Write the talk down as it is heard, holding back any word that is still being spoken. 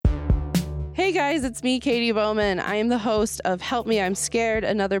Hey guys, it's me, Katie Bowman. I am the host of Help Me, I'm Scared,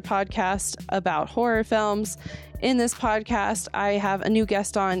 another podcast about horror films. In this podcast, I have a new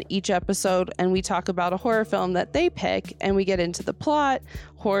guest on each episode, and we talk about a horror film that they pick, and we get into the plot,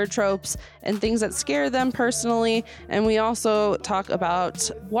 horror tropes, and things that scare them personally. And we also talk about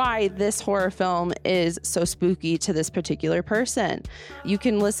why this horror film is so spooky to this particular person. You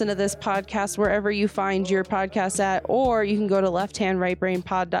can listen to this podcast wherever you find your podcast at, or you can go to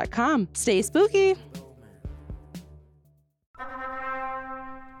lefthandrightbrainpod.com. Stay spooky.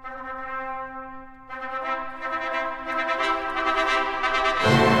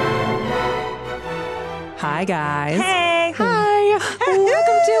 Hi, guys. Hey. Hi.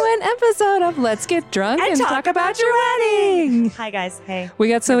 Welcome to an episode of Let's Get Drunk and Talk About Your Wedding. Hi, guys. Hey. We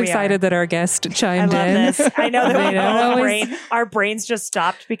got so Here we excited are. that our guest I chimed love in. this. I know that They don't always- our brains just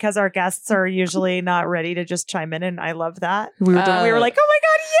stopped because our guests are usually not ready to just chime in, and I love that. We were, We were like, oh my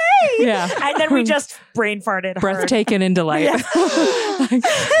God, yay! Yeah. And then we just brain farted hard. breathtaking in delight.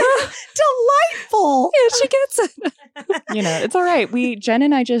 Delightful. Yeah, she gets it. You know, it's all right. Jen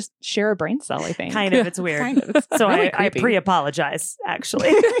and I just share a brain cell, I think. Kind of. It's weird. Kind of. It's So really I creepy. pre-apologize,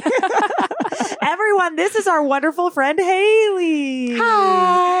 actually. Everyone, this is our wonderful friend, Haley.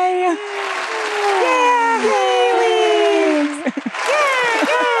 Hi. Yeah, Haley.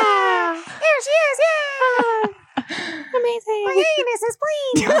 Yeah. Here she is. Yeah. Amazing. My anus is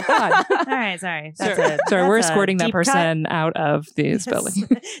clean. Oh, God. All right, sorry. That's Sorry, it. Sorry, we're That's a escorting that deep cut. person out of this building.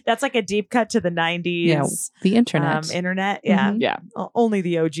 That's like a deep cut to the 90s. Yeah, the internet. Internet. Yeah. Mhm. Yeah. Only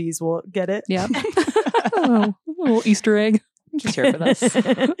the OGs will get it. Yeah. Oh, a little Easter egg. Just here for this.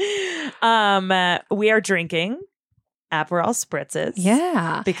 We are drinking Aperol Spritzes.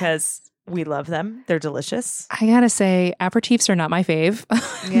 Yeah. Because we love them. They're delicious. I gotta say, aperitifs are not my fave.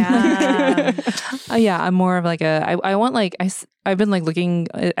 Yeah. Yeah, I'm more of like I want like I've been like looking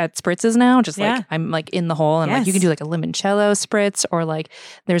at spritzes now, just Yeah. like I'm like in the hole, and like you Yes. can do like a limoncello spritz, or like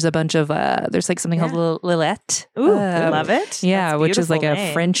there's a bunch of there's like something called Lillet. Ooh, love it. Yeah, That's which is like beautiful a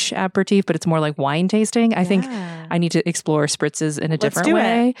name. French aperitif, but it's more like wine tasting. I think Yeah. I need to explore spritzes in a Let's different do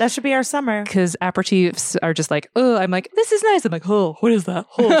way. it. That should be our summer. Because aperitifs are just like, oh, I'm like, this is nice. I'm like, oh, what is that?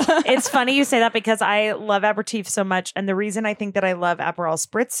 Oh. It's funny you say that because I love aperitif so much. And the reason I think that I love Aperol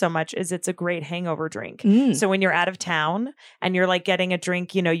Spritz so much is it's a great hangover drink. Mm. So when you're out of town and you're like getting a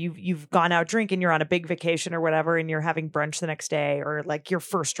drink, you know, you've gone out drinking, you're on a big vacation or whatever, and you're having brunch the next day or like your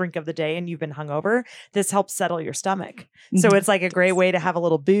first drink of the day and you've been hungover, this helps settle your stomach. So it's like a great way to have a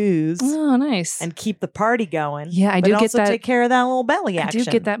little booze Oh, nice. and keep the party going. Yeah, I but do get also that. take care of that little belly I action.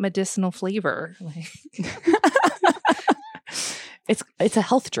 do get that medicinal flavor. Like, It's a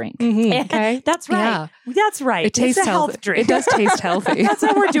health drink. Yeah, okay. that's right. That's right. It tastes it's a healthy. health drink. It does taste healthy. That's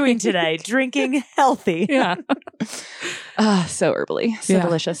what we're doing today. Drinking healthy. Yeah. So herbally. So Yeah.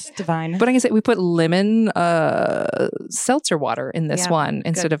 delicious. Divine. But I can say we put lemon seltzer water in this Yeah, one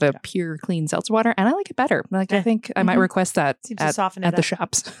instead of a pure clean seltzer water, and I like it better. Like I Yeah. think I might request that Seems to at, soften it at the up.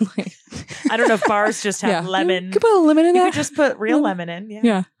 shops. Like, I don't know if bars just have yeah. lemon. You could put a lemon in You that. could just put real lemon in. Yeah.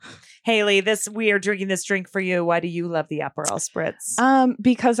 Yeah. Haley, we are drinking this drink for you. Why do you love the Aperol Spritz?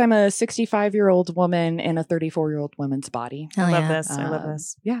 Because I'm a 65-year-old woman in a 34-year-old woman's body. I love this. I love Um,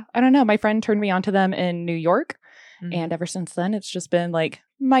 this. Yeah. I don't know. My friend turned me onto them in New York. Mhm. And ever since then, it's just been like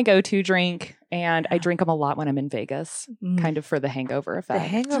my go-to drink. And I drink them a lot when I'm in Vegas, kind of for the hangover The effect.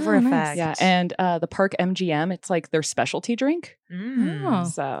 hangover Oh, nice. effect. Yeah. And the Park MGM, it's like their specialty drink. Oh.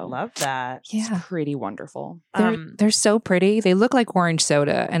 So Love that. Yeah. it's pretty wonderful. They're so pretty. They look like orange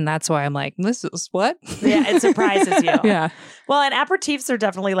soda, and that's why I'm like, this is what? Yeah, it surprises you. Yeah. Well, and aperitifs are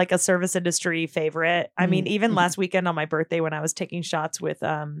definitely like a service industry favorite. I mean, even last weekend on my birthday when I was taking shots with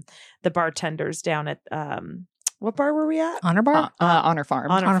the bartenders down at what bar were we at? Honor bar? Honor Farm.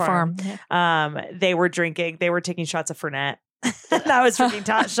 Honor Farm. Yeah. They were taking shots of Fernet. And I was drinking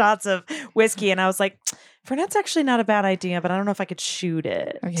shots of whiskey, and I was like, Fernet's actually not a bad idea, but I don't know if I could shoot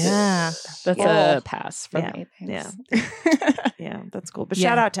it. Yeah. That's Yeah. a pass for Yeah. me. Yeah. Thanks. Yeah, that's cool. But Yeah.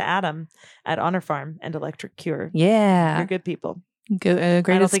 shout out to Adam at Honor Farm and Electric Cure. Yeah. You're good people.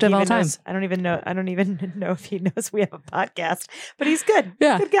 Greatest of all time. I don't even know if he knows we have a podcast, but he's good.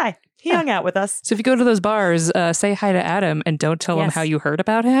 Yeah. Good guy. He hung out with us. So if you go to those bars, say hi to Adam and don't tell him Yes. how you heard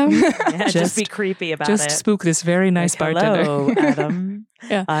about him. Yeah, just be creepy about just it. spook this very nice Like, bartender. hello, Adam.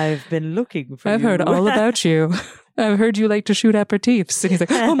 Yeah. I've been looking for I've you. heard all about you. I've heard you like to shoot aperitifs. And he's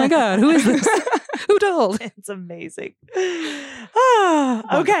like, oh my God, who is this? Who told? It's amazing. Okay.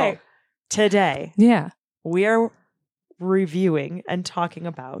 Wonderful. Today, Yeah. we are reviewing and talking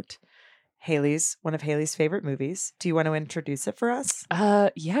about one of Haley's favorite movies. Do you want to introduce it for us?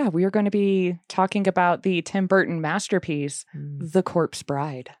 Yeah, we are going to be talking about the Tim Burton masterpiece, The Corpse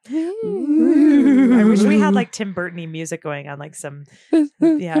Bride. I wish we had like Tim Burton-y music going on, like some in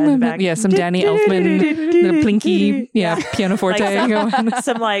the back. Yeah, some Danny Elfman, the Plinky, pianoforte going.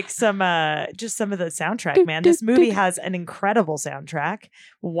 Just some of the soundtrack, man. This movie has an incredible soundtrack,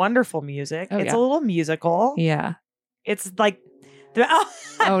 wonderful music. Oh, It's yeah. a little musical. Yeah. It's like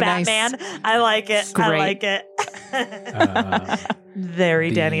Batman. Nice. I like it. I Great. like it.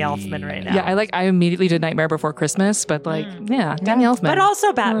 Very Danny Elfman right now. Yeah, I immediately did Nightmare Before Christmas, but Danny Elfman. But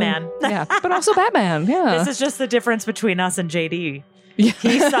also Batman. But also Batman. Yeah. This is just the difference between us and JD. Yeah.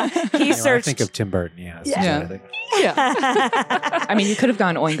 He I searched. think of Tim Burton. Yeah. Yeah. yeah. I mean, you could have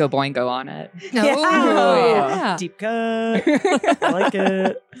gone Oingo Boingo on it. Yeah. Deep cut. I like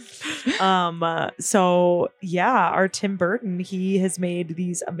it. Our Tim Burton, he has made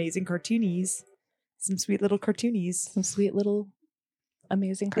these amazing cartoonies. Some sweet little cartoonies. Some sweet little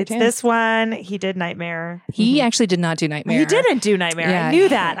amazing It's cartoons. this one. He did Nightmare. He actually did not do Nightmare. He didn't do Nightmare. Yeah. I knew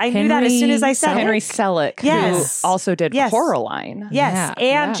that. I knew that as soon as I said Henry it. Selick, Yes. who also did Yes. Coraline. Yes.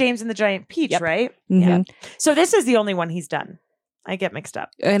 Yeah. And James and the Giant Peach, Yep. right? Mhm. Yeah. So this is the only one he's done. I get mixed up.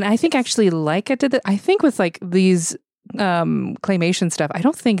 And I think actually Leica did that. I think with like these claymation stuff, I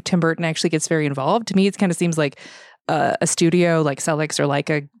don't think Tim Burton actually gets very involved. To me, it kind of seems like a studio like Celex or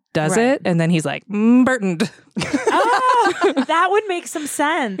Leica does Right. it, and then he's like, Burton. Oh, that would make some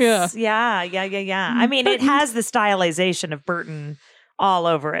sense. Yeah. Yeah. I mean, it has the stylization of Burton all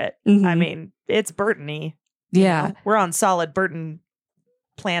over it. Mhm. I mean, it's Burton-y. you Yeah. know? We're on solid Burton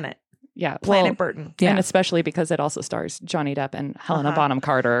planet. Yeah. Planet well, Burton. Yeah. And especially because it also stars Johnny Depp and Helena Uh-huh. Bonham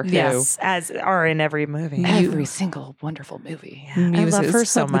Carter, who Yes, as are in every movie. every single wonderful movie. I love Muses her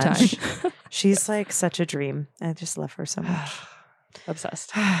so of the time. much. She's like such a dream. I just love her so much.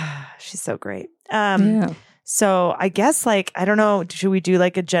 Obsessed. She's so great. Yeah. So I guess like I don't know. Should we do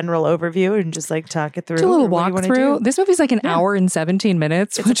like a general overview and just like talk it through? Do a little or what do you wanna walkthrough. do? This movie's like an hour and 17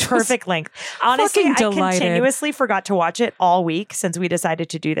 minutes, It's which a perfect length. Honestly, fucking I delighted. continuously forgot to watch it all week since we decided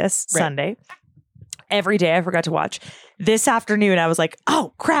to do this Right. Sunday. Every day I forgot to watch. This afternoon I was like,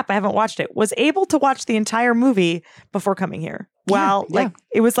 oh crap, I haven't watched it. Was able to watch the entire movie before coming here. Well, Yeah, like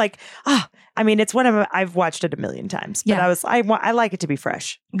it was like, I mean, it's one of I've watched it a million times, but Yeah. I like it to be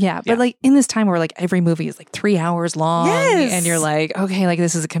fresh. Yeah, but Yeah. like in this time where like every movie is like 3 hours long, Yes. and you're like, okay, like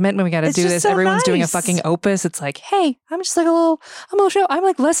this is a commitment. We got to It's do just this. so Everyone's doing a nice. fucking opus. It's like, hey, I'm just like a little show. I'm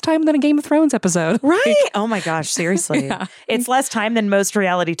like less time than a Game of Thrones episode. Right? Oh my gosh, seriously. Yeah. It's less time than most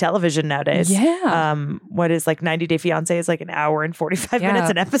reality television nowadays. Yeah. What is like 90 Day Fiancé is like an hour and 45 Yeah. minutes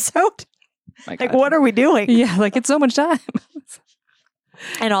an episode. My Like, God. what are we doing? Yeah, like it's so much time.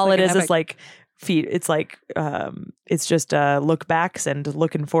 And all Like it an is epic. like feed. It's like it's just look backs and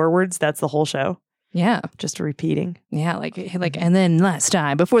looking forwards. That's the whole show. Yeah, Just repeating. yeah, like, and then last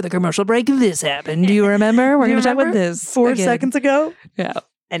time before the commercial break, this happened. Do you remember? We're Do you going to talk about remember? this 4 again. seconds ago. Yeah.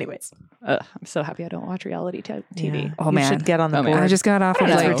 Anyways, I'm so happy I don't watch reality TV. yeah. Oh, You man. should get on the Oh, man. board. I just got off of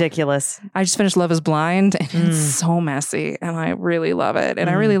It's know. like ridiculous. I just finished Love Is Blind, and Mm. it's so messy, and I really love it, and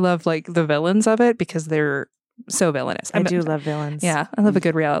I Mm. really love like the villains of it because they're so villainous. I do love villains. Yeah, I love a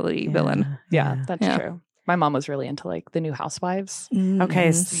good reality villain. Yeah, that's Yeah. true. My mom was really into like the new Housewives. Okay.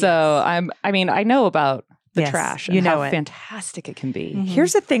 Mhm. So I know about the Yes, trash you and know how it. fantastic it can be. Mhm.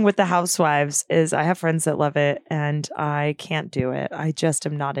 Here's the thing with the Housewives is I have friends that love it and I can't do it. I just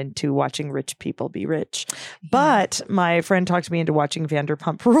am not into watching rich people be rich. But my friend talked me into watching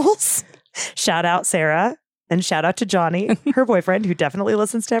Vanderpump Rules. Shout out Sarah and shout out to Johnny, her boyfriend, who definitely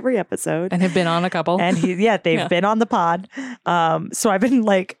listens to every episode. and have been on a couple. And they've Yeah. been on the pod. So I've been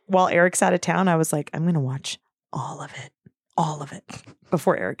like, while Eric's out of town, I was like, I'm going to watch all of it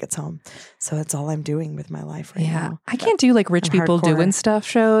before Eric gets home. So that's all I'm doing with my life right yeah, now. I can't do like rich I'm people hardcore. doing stuff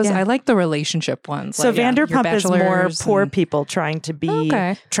shows. Yeah. I like the relationship ones. So like, your Vanderpump is more bachelors poor and- people trying to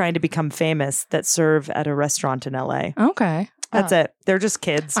Okay. become famous that serve at a restaurant in LA. Okay, That's it. They're just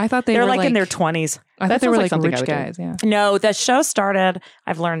kids. I thought They're were like in their 20s. I That thought they were sounds like like something I rich would do. guys. Yeah. No, the show started,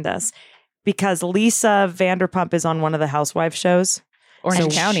 I've learned this, because Lisa Vanderpump is on one of the housewife shows.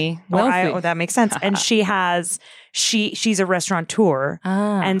 Orange So- County. Wealthy. That makes sense. And she's a restaurateur.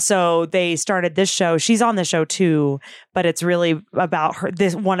 Ah. And so they started this show. She's on the show too, but it's really about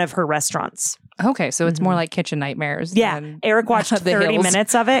one of her restaurants. Okay, so it's more Mhm. like Kitchen Nightmares. Yeah. than Eric watched The 30 Hills.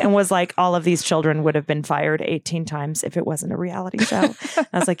 minutes of it and was like, all of these children would have been fired 18 times if it wasn't a reality show. And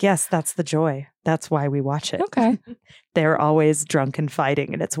I was like, yes, that's the joy. That's why we watch it. Okay. They're always drunk and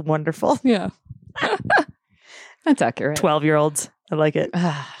fighting, and it's wonderful. Yeah. That's accurate. 12-year-olds. I like it.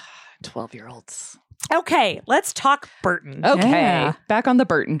 12-year-olds. Okay, let's talk Burton. Okay, Yeah. back on the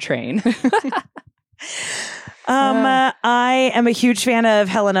Burton train. I am a huge fan of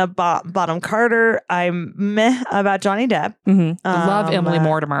Helena Bonham Carter. I'm meh about Johnny Depp. Love Emily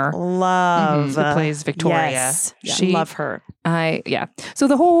Mortimer, Love who plays Victoria. Yes, She- love her. So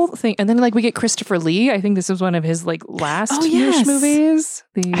the whole thing, and then like we get Christopher Lee. I think this was one of his like last Oh, yes. movies.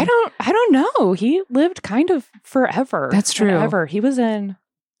 I don't know. He lived kind of forever. That's true. Forever. He was in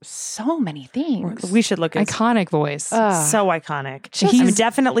so many things. We should look at Iconic voice. so iconic. Just- I mean,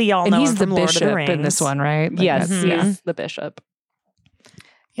 definitely y'all and know he's him the from Lord of the bishop Rings. in this one, right? Like, yes, that's- yes, the bishop.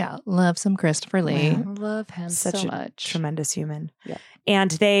 Yeah, love some Christopher Lee. I love him Such so a much. Tremendous human. Yeah.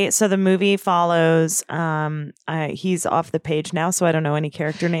 And so the movie follows, he's off the page now, so I don't know any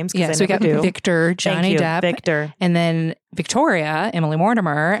character names. Yeah, I so we got never do. Victor, Thank Johnny you, Depp, Victor. and then Victoria, Emily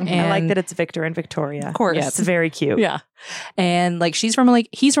Mortimer. And I like that it's Victor and Victoria. Of course. It's very cute. Yeah. And like he's from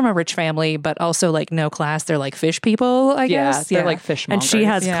a rich family, but also like no class. They're like fish people, I Yeah, guess. they're like fishmongers. And she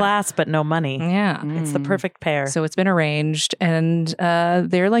has Yeah. class but no money. Yeah. It's the perfect pair. So it's been arranged, and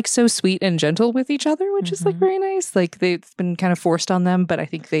they're like so sweet and gentle with each other, which is like very nice. Like it's been kind of forced on them, but I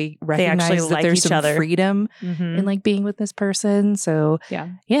think they recognize that like there's each some other. freedom Mhm. in like being with this person. So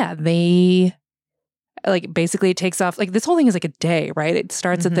Yeah. they like basically it takes off. Like this whole thing is like a day, right? It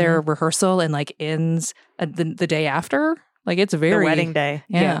starts at their rehearsal and like ends at the day after. Like it's very the wedding day.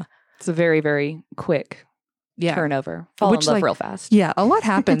 Yeah. It's a very, very quick Yeah. turnover. Fall Which, in love like- real fast. Yeah, a lot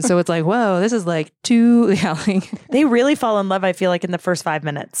happens. So it's like, whoa, this is like too, They really fall in love, I feel like, in the first 5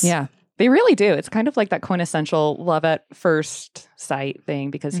 minutes. yeah. They really do. It's kind of like that quintessential love at first sight thing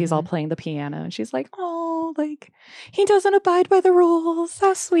because he's all playing the piano and she's like, oh, like he doesn't abide by the rules.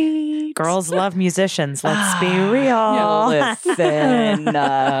 How sweet. Girls love musicians. Let's be real. Yeah,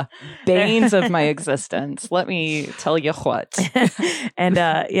 listen, banes of my existence. Let me tell you what. And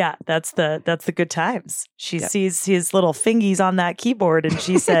that's the good times. She sees his little fingies on that keyboard and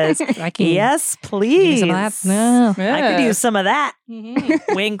she says, I can yes, use please. some of that. No. I could use some of that.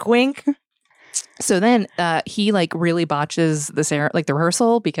 Wink, wink. So then he like really botches the the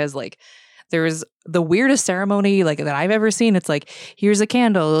rehearsal because like there's the weirdest ceremony like that I've ever seen. It's like, here's a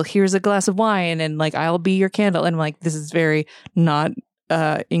candle, here's a glass of wine, and like I'll be your candle. And I'm like, this is very not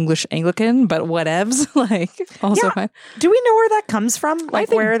English Anglican, but whatevs. Like also Yeah. fine. Do we know where that comes from? Like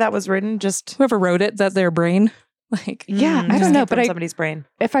think- where that was written? Just Whoever wrote it, that's their brain. Like Yeah, I just don't know, came but from I- somebody's brain.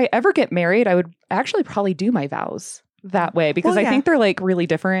 If I ever get married, I would actually probably do my vows that way because Well, I yeah. think they're like really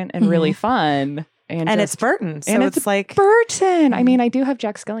different and really fun. And just- it's Burton. So and it's like Burton. I mean, I do have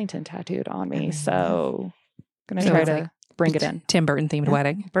Jack Skellington tattooed on me, so gonna So try it's to like bring it in. Tim Burton themed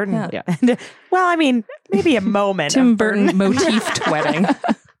wedding. Burton. Yeah. Well, I mean, maybe a moment. Tim of Burton motifed wedding.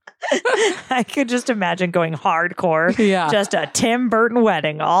 I could just imagine going hardcore. Yeah. Just a Tim Burton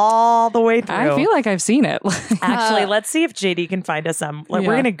wedding all the way through. I feel like I've seen it. Actually, let's see if JD can find us some. We're Yeah.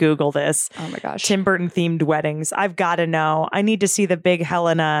 going to Google this. Oh my gosh, Tim Burton themed weddings. I've got to know. I need to see the big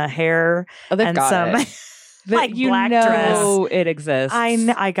Helena hair oh, they've and got some it. like you black know it exists.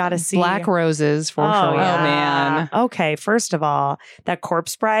 I got to see Black roses for Oh, sure. yeah. Oh, man. Okay, first of all, that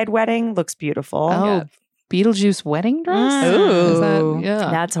Corpse Bride wedding looks beautiful. Oh, Beetlejuice wedding dress? Mm. Is that- Ooh. yeah.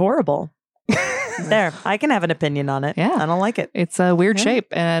 That's horrible. There, I can have an opinion on it. Yeah. I don't like it. It's a weird Yeah. shape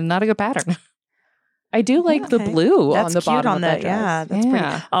and not a good pattern. I do like the Okay. blue That's on the cute bottom on of that. that dress. Yeah, that's pretty.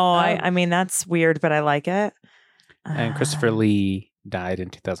 Yeah. Oh, I mean that's weird, but I like it. And Christopher Lee died in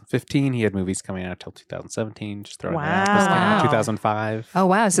 2015. He had movies coming out till 2017. Just throwing it out. This came out Wow. in 2005. Oh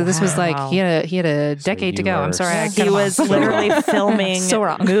wow! So this was like Wow. he had a So decade to you go. I'm were sorry, I so cut He him was off. literally filming So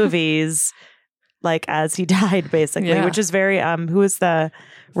wrong. movies like as he died, basically, Yeah. which is very who is the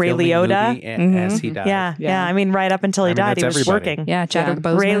Ray Filming Liotta? movie Mhm. as he died. Yeah, Yeah. yeah. I mean, right up until he I mean, died, he that's was everybody. working. Yeah, Chadwick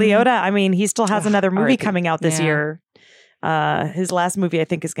Boseman. Ray Liotta. I mean, he still has another movie R.I.P. coming out this Yeah. year. His last movie, I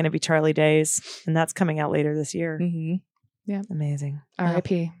think, is going to be Charlie Days, and that's coming out later this year. Mhm. Amazing.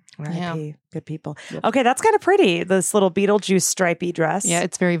 R.I.P. R.I.P. Good people. Yep. Okay, that's kind of pretty. This little Beetlejuice stripy dress. Yeah,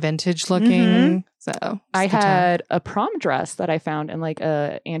 it's very vintage looking. Mhm. So I it's a good time. had a prom dress that I found in like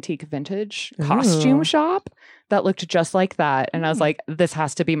a antique vintage Ooh. costume shop that looked just like that, and I was Mm. like, "This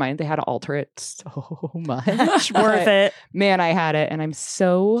has to be mine." They had to alter it so much. worth But, it. man. I had it, and I'm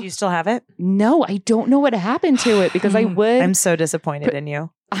so Do you still have it? no. I don't know what happened to it because I would. I'm so disappointed in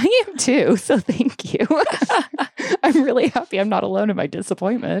you. I am too. So thank you. I'm really happy I'm not alone in my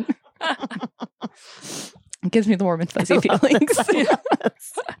disappointment. It gives me the warm and fuzzy feelings.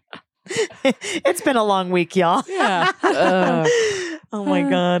 It's been a long week, y'all. Yeah. Oh my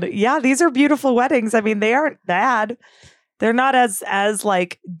God. Yeah, these are beautiful weddings. I mean, they aren't bad. They're not as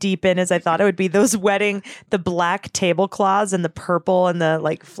like deep in as I thought it would be. Those wedding, the black tablecloths and the purple and the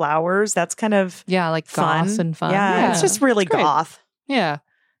like flowers. That's kind of like fun goth and fun. Yeah, it's just really great. goth.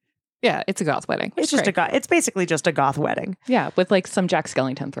 Yeah, it's a goth wedding. It's just a goth. It's basically just a goth wedding. Yeah, with like some Jack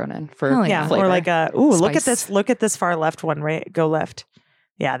Skellington thrown in for Hell Yeah, flavor. or like look at Spice. this. Look at this far left one. Right, go left.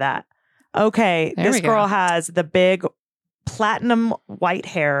 Yeah, that. Okay, There this we go. girl has the big platinum white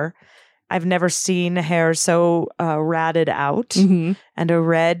hair. I've never seen hair so ratted out, Mhm. and a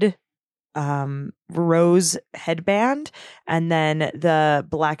red rose headband, and then the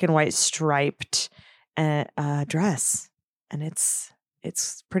black and white striped dress, and it's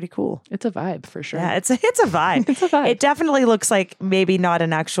pretty cool. It's a vibe for sure. Yeah, it's a vibe. It's a vibe. It definitely looks like maybe not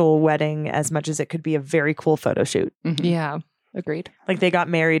an actual wedding as much as it could be a very cool photo shoot. Mhm. Yeah. Agreed. Like they got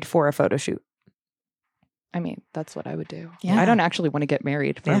married for a photo shoot. I mean, that's what I would do. Yeah. I don't actually want to get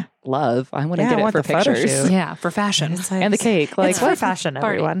married for Yeah. love. I want to Yeah, get I it want for the photo pictures. shoot. Yeah, for fashion. And the cake. Like It's for what? fashion,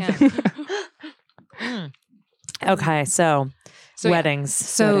 Party, everyone. yeah. Okay, so, So, weddings.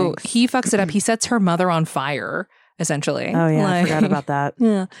 So Weddings. he fucks it up. He sets her mother on fire, essentially. Oh yeah, I Like- forgot about that.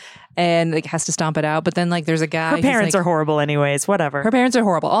 Yeah. And like has to stomp it out. But then like there's a guy. Her who's, parents like- are horrible anyways, whatever. Her parents are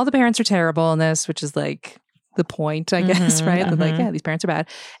horrible. All the parents are terrible in this, which is like the point, I guess, Mhm, right? That, like, mhm. yeah, these parents are bad.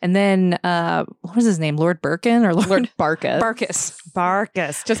 And then what was his name? Lord Birkin or Lord Barkus. Barkus?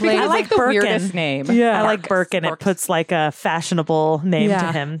 Barkus. Just Like- because I it's like the Birkin. weirdest name. Yeah, I like Barkus. Birkin. It puts like a fashionable name to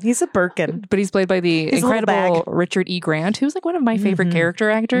Yeah. him. He's a Birkin. But he's played by the His little incredible bag. Richard E. Grant, who's like one of my favorite Mhm. character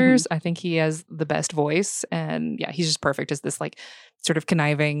actors. I think he has the best voice. And yeah, he's just perfect as this like sort of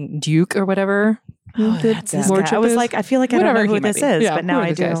conniving duke or whatever. Oh, the that's this guy. lordship I was is. like, I feel like I Whatever don't know he who might this be. is, Yeah, but now who are I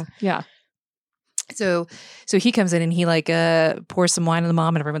these do. guys? Yeah. So he comes in and he like pours some wine on the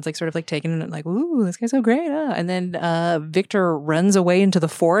mom and everyone's like sort of like taking it like, ooh, this guy's so great. And then Victor runs away into the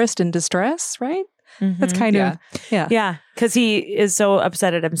forest in distress, right? That's Mhm. kind of Yeah, because he is so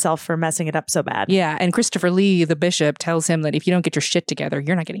upset at himself for messing it up so bad. yeah. And Christopher Lee, the bishop, tells him that if you don't get your shit together,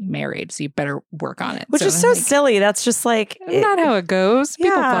 you're not getting married. So you better work on it. Which is so like, silly. That's just like not how it goes.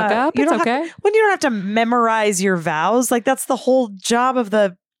 People Yeah, fuck up. you It's don't okay. when you don't have to memorize your vows. Like that's the whole job of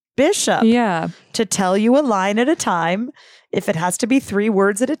the bishop Yeah. to tell you a line at a time. If it has to be 3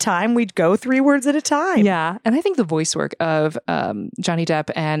 words at a time, we'd go 3 words at a time. Yeah. And I think the voice work of Johnny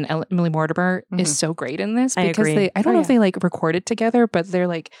Depp and Emily Mortimer Mhm. is so great in this I because agree. I don't Oh, know if they like recorded together, but they're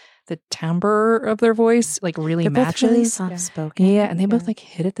like the timbre of their voice like really They're matches. both really soft spoken. Yeah. And they both like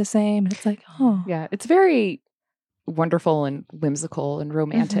hit it the same. And it's like, oh. Yeah, it's very wonderful and whimsical and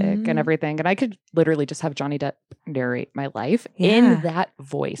romantic Mhm. and everything. And I could literally just have Johnny Depp narrate my life Yeah. in that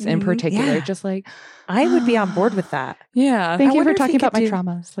voice in Mhm. particular. Yeah. Just like, I would be on board with that. Yeah. thank you wonder for if talking he about could my do-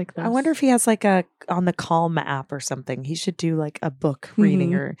 traumas like this. I wonder if he has like a on the Calm app or something. He should do like a book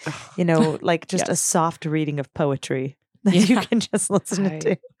reading Mhm. or like just a Yes. soft reading of poetry that you Yeah. can just listen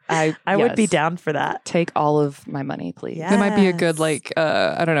to. I I would be yes. down for that. Take all of my money, please. Yeah. That might be a good Yes. like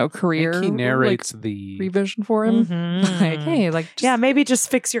I don't know, I career think he like, narrates the revision for him. Mhm. Like, hey, like just, Yeah, maybe just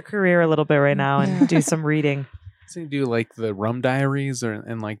fix your career a little bit right now and Yeah. do some reading. Does he do like the Rum Diaries or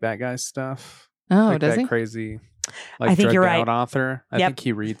and like that guy's stuff? Oh, like does that he? crazy, I like think you're drugged right. out author. I Yep. think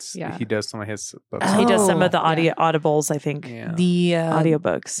he reads. Yeah. He does some of his books. Oh, He does some of the yeah. audibles, I think. Yeah. The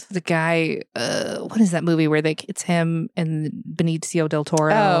Audiobooks. the guy what is that movie where it's him and Benicio del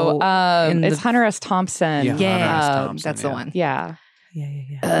Toro? in it's the- Hunter S. Thompson. Yeah, yeah, Hunter S. Thompson, that's the yeah. one. Yeah. Yeah.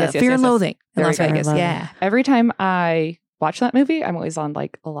 Yes, Fear and yes. Loathing in There Las we go. Vegas. Fear and Yeah. Every time I watch that movie, I'm always on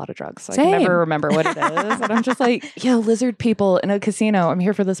like a lot of drugs. So I can Same. never remember what it is. And I'm just like, yo, lizard people in a casino. I'm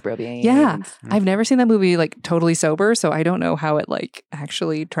here for this bro beans. Yeah. I've never seen that movie like totally sober, so I don't know how it like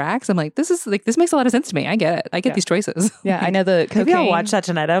actually tracks. I'm like, this makes a lot of sense to me. I get it. I get Yeah. these choices. Yeah, I know the Maybe I'll cocaine- watch that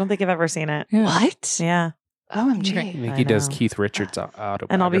tonight. I don't think I've ever seen it. Yeah. What? Yeah. OMG. I think I he does know. Keith Richards' autobiography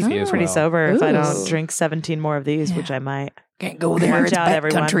And I'll be as pretty well. sober if I Ooh. don't drink 17 more of these, Yeah. which I might. Can't go there. Watch It's out, back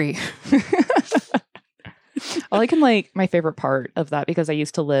everyone. country. Well, I can like my favorite part of that because I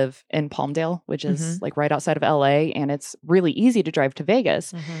used to live in Palmdale, which is like right outside of LA, and it's really easy to drive to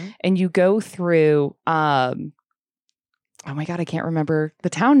Vegas. And you go through oh my god, I can't remember the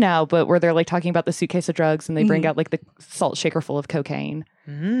town now, but where they're like talking about the suitcase of drugs and they bring Mhm. out like the salt shaker full of cocaine.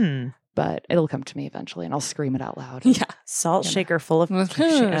 Mm. But it'll come to me eventually and I'll scream it out loud. Yeah. Salt Yeah. shaker full of,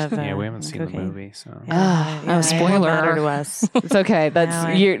 Yeah, we haven't seen the cocaine. movie, so Yeah, Oh, it spoiler. won't matter to us. It's okay. That's Now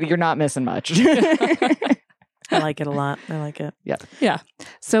I- you're not missing much. I like it a lot. I like it. Yeah.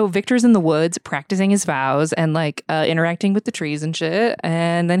 So Victor's in the woods practicing his vows and like interacting with the trees and shit.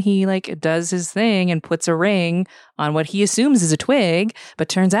 And then he like does his thing and puts a ring on what he assumes is a twig, but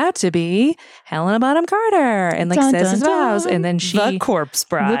turns out to be Helena Bonham Carter and like Dun, says dun, his vows. dun. And then The corpse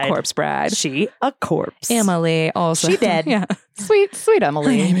bride. The corpse bride. She a corpse. Emily also. She dead. Yeah. Sweet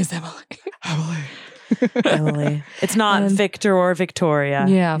Emily. is Emily. Emily. It's not Victor or Victoria.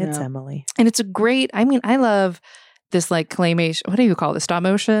 Yeah. It's No. Emily. And it's a great, I mean, I love this like claymation. What do you call this? Stop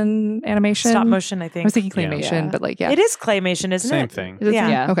motion animation? Stop motion, I I think. was thinking claymation, Yeah. but like, yeah. It is claymation, isn't Same it? thing. Is it Yeah.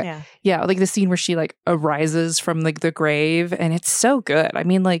 yeah. Okay. Yeah. Yeah. Like the scene where she like arises from like the grave and it's so good. I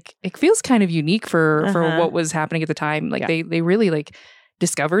mean, like it feels kind of unique for Uh-huh. what was happening at the time. Like Yeah. they really like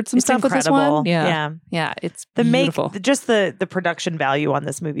discovered some It's stuff with this incredible. one. Yeah. Yeah. Yeah. It's The beautiful. just the production value on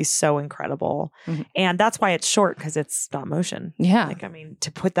this movie is so incredible. Mhm. And that's why it's short, because it's stop motion. Yeah. Like, I mean,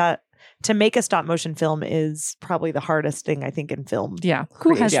 to make a stop motion film is probably the hardest thing, I think, in film. Yeah.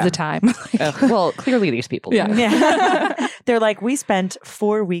 Who has Yeah. the time? Well, clearly these people. Yeah. do. Yeah. They're like, we spent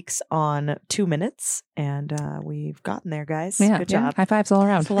 4 weeks on 2 minutes and we've gotten there, guys. Yeah. Good Yeah. job. High fives all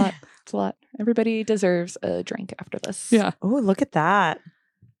around. It's a lot. It's a lot. Everybody deserves a drink after this. Yeah. Oh, look at that.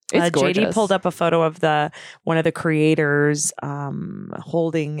 It's JD gorgeous. pulled up a photo of one of the creators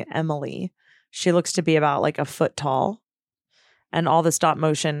holding Emily. She looks to be about like a foot tall, and all the stop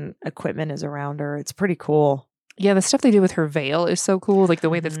motion equipment is around her. It's pretty cool. Yeah. The stuff they do with her veil is so cool. Like the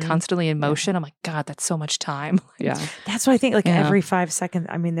way that's Mhm. constantly in motion. I'm like, God, that's so much time. Yeah. That's what I think. Like Yeah. every 5 seconds.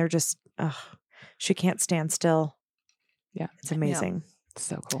 I mean, they're just. She can't stand still. Yeah. It's amazing. It's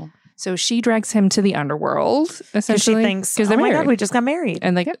so cool. So she drags him to the underworld, Because she essentially. thinks, because "Oh they're my married. god, we just got married.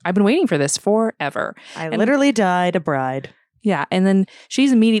 And like, I've been waiting for this forever. I and- literally died a bride." Yeah. And then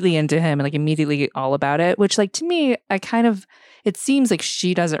she's immediately into him and like immediately all about it, which like to me, it seems like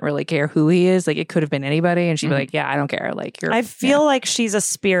she doesn't really care who he is. Like it could have been anybody. And she'd be Mhm. like, yeah, I don't care. Like you're. I feel like she's a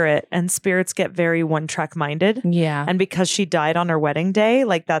spirit, and spirits get very one-track minded. Yeah. And because she died on her wedding day,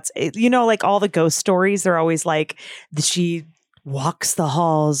 like that's, like all the ghost stories, they're always like, she walks the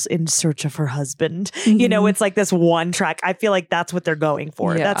halls in search of her husband. Mhm. It's like this one track. I feel like that's what they're going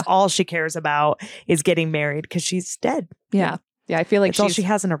for. Yeah. That's all she cares about is getting married because she's dead. Yeah. Yeah. I feel like It's all she's she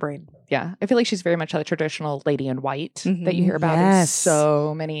has in her brain. Yeah, I feel like she's very much the traditional lady in white that you Mhm. hear about in Yes.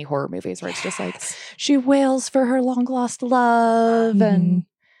 so many horror movies, where it's just like she wails for her long lost love Mhm. and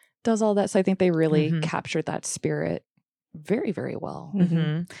does all that. So I think they really Mhm. captured that spirit very, very well. Mhm.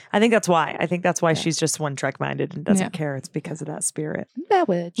 Mhm. I think that's why. Yeah. She's just one track minded and doesn't Yeah. care. It's because of that spirit.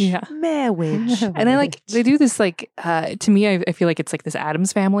 Marriage. Yeah. Marriage. And I like they do this like to me I feel like it's like this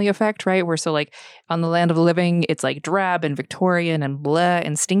Addams Family effect, right? Where so like on the Land of the Living it's like drab and Victorian and blah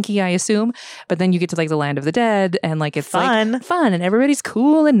and stinky, I assume. But then you get to like the Land of the Dead and like it's Fun. like fun and everybody's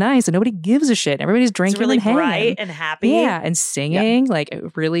cool and nice and nobody gives a shit. Everybody's It's drinking really and hanging. bright and happy. Yeah, and singing like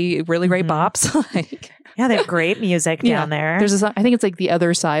really really great Mhm. bops. Like Yeah, they have great music Yeah. down there. there's a song, I think it's like The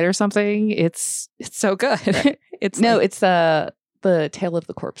Other Side or something. It's so good. It's No, like- it's the Tale of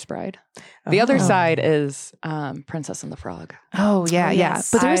the Corpse Bride. The other Oh. side is Princess and the Frog. Oh yeah, Oh, yeah.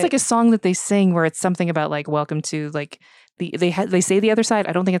 yes. But there's I- like a song that they sing where it's something about like welcome to like they say the other side.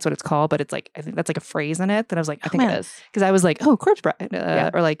 I don't think it's what it's called, but it's like I think that's like a phrase in it that I was like, I think it is. because I was like, oh, Corpse Bride, Yeah.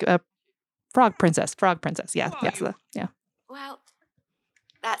 or like Frog Princess. Yeah, yeah. Well,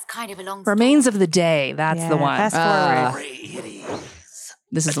 that's kind of a long Remains of the Day. That's the Yeah, one. fast Uh, forward. It is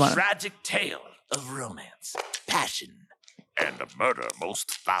this is a the one. tragic tale of romance, passion, and a murder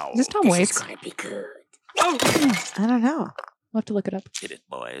most foul. Is this Tom Waits? gonna be good. I don't know. We'll have to look it up. Hit it,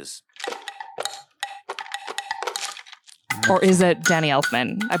 boys. Or is it Danny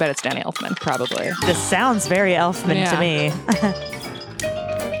Elfman? I bet it's Danny Elfman. Probably. This sounds very Elfman Yeah. to me.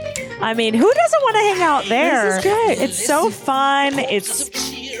 I mean, who doesn't want to hang out there? This is great. It's so fun. It's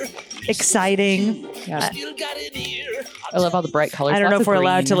exciting. Yeah. I love all the bright colors. I don't know Lots if we're of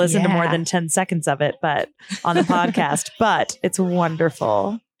allowed to green. listen to more Yeah. than 10 seconds of it, but on the podcast, but it's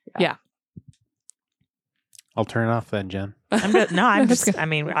wonderful. I'll turn it off then, Jen. I'm good. No, I'm That's just, I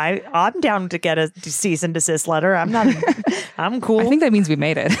mean, I'm down to get a cease and desist letter. I'm not, I'm cool. I think that means we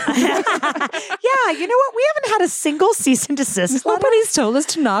made it. yeah, you know what? We haven't had a single cease and desist letter. Nobody's told us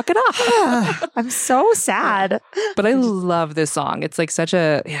to knock it off. I'm so sad. But I love this song. It's like such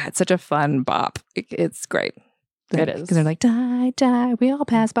a it's such a fun bop. It's great. It is. Because they're like, die, die, we all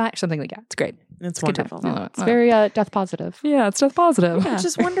pass by. Something like that. It's great. It's Good time. wonderful. I love it. It's very death positive. Yeah, it's just positive. It's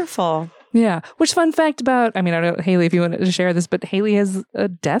just wonderful. Yeah. Which fun fact about, I mean, I don't know, Haley, if you want to share this, but Haley has a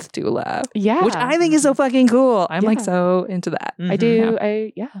death doula. Yeah. Which I think is so fucking cool. I'm like Yeah. so into that. Mm-hmm. I do.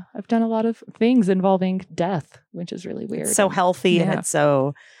 I've done a lot of things involving death, which is really weird. It's so healthy and Yeah. it's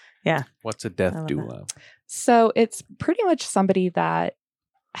so What's a death love doula? So it's pretty much somebody that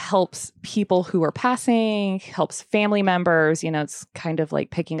helps people who are passing, helps family members. It's kind of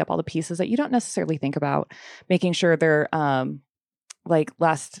like picking up all the pieces that you don't necessarily think about, making sure their like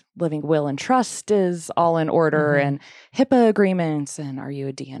last living will and trust is all in order, and HIPAA agreements, and are you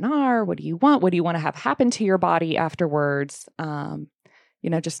a DNR? What do you want? What do you want to have happen to your body afterwards?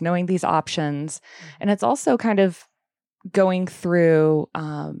 Just knowing these options. And it's also kind of going through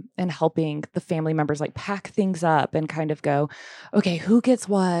and helping the family members like pack things up and kind of go, okay, who gets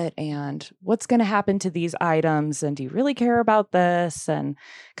what and what's going to happen to these items, and do you really care about this, and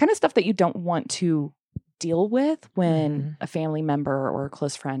kind of stuff that you don't want to deal with when a family member or a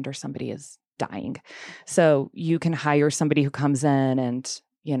close friend or somebody is dying. So you can hire somebody who comes in and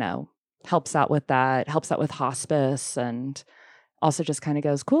helps out with that, helps out with hospice, and also just kind of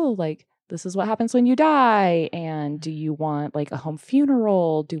goes, cool, like this is what happens when you die. And do you want like a home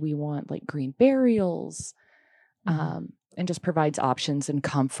funeral? Do we want like green burials? And just provides options and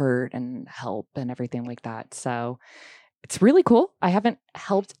comfort and help and everything like that. So it's really cool. I haven't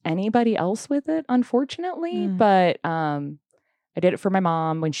helped anybody else with it, unfortunately, but I did it for my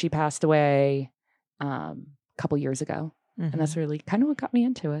mom when she passed away a couple years ago. And that's really kind of what got me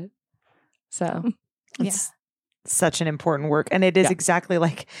into it. So it's such an important work. And it is exactly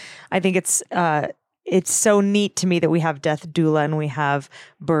like, I think it's so neat to me that we have death doula and we have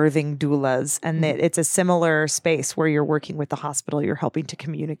birthing doulas, and that it's a similar space where you're working with the hospital, you're helping to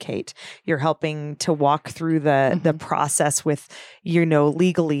communicate, you're helping to walk through the process with,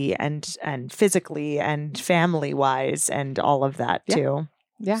 legally and physically and family wise and all of that too.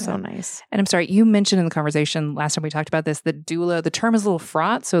 Yeah. So nice. And I'm sorry, you mentioned in the conversation last time we talked about this, the doula, the term is a little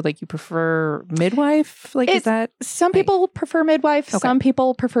fraught. So like you prefer midwife? Like is that? Some people prefer midwife. Okay. Some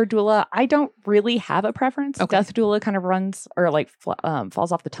people prefer doula. I don't really have a preference. Okay. Death doula kind of runs or like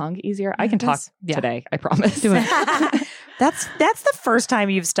falls off the tongue easier. I can talk today. I promise. Do it. That's the first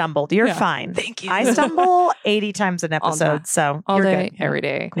time you've stumbled. You're fine. Thank you. I stumble 80 times an episode, so all you're day, good. every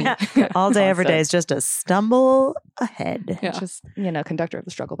day. All day, every day is just a stumble ahead. Yeah. Just, conductor of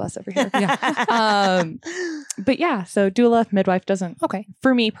the struggle bus over here. Yeah. But yeah, so doula, midwife doesn't, Okay.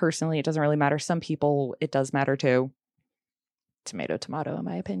 for me personally, it doesn't really matter. Some people, it does matter too. Tomato, in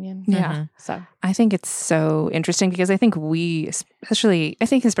my opinion. Yeah. So I think it's so interesting because I think especially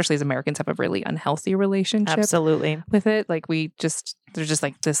as Americans, have a really unhealthy relationship Absolutely. with it. Like there's just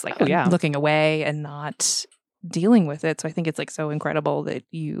like this, like looking away and not dealing with it. So I think it's like so incredible that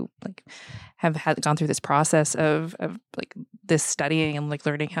you like have gone through this process of like this studying and like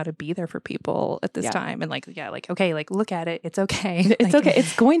learning how to be there for people at this time. And okay, like look at it. It's okay. It's okay.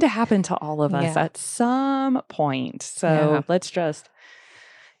 It's going to happen to all of us at some point. So let's just,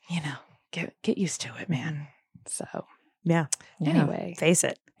 get used to it, man. So anyway, face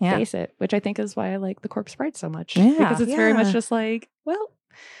it. Face it, which I think is why I like the Corpse Bride so much. Yeah. Because it's very much just like, well,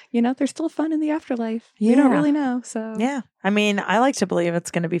 there's still fun in the afterlife. You don't really know. So Yeah. I mean, I like to believe it's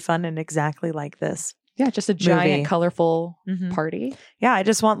going to be fun and exactly like this. yeah, just a giant, colorful party. Yeah. I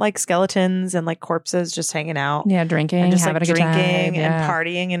just want like skeletons and like corpses just hanging out. Yeah, drinking, And just having like a good time. drinking and Yeah.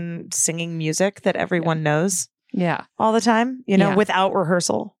 partying and singing music that everyone knows Yeah. all the time, Yeah. without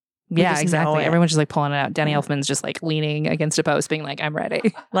rehearsal. We Yeah, just know exactly. it. Everyone's just like pulling it out. Danny Elfman's just like leaning against a post, being like, I'm ready.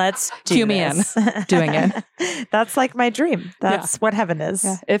 Let's do Cue me in. this. Doing it. That's like my dream. That's what heaven is.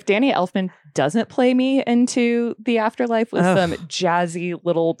 Yeah. If Danny Elfman doesn't play me into the afterlife with some jazzy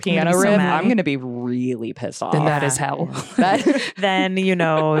little piano be so riff, mad. I'm going to be really pissed off. Then that is hell. Then you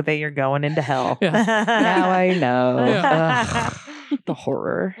know that you're going into hell. Now I know. Yeah. Ugh. The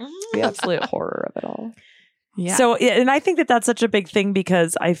horror. The absolute horror of it all. Yeah. So, and I think that that's such a big thing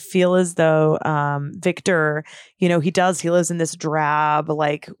because I feel as though Victor, he lives in this drab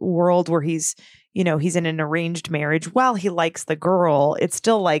like world where he's in an arranged marriage. While he likes the girl, it's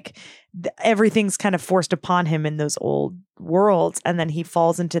still like everything's kind of forced upon him in those old worlds. And then he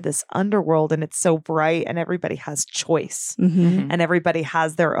falls into this underworld and it's so bright and everybody has choice and everybody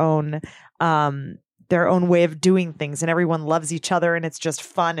has their own way of doing things and everyone loves each other and it's just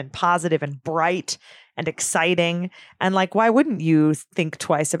fun and positive and bright and exciting. And like, why wouldn't you think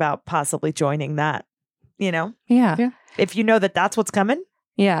twice about possibly joining that? Yeah. If you know that that's what's coming,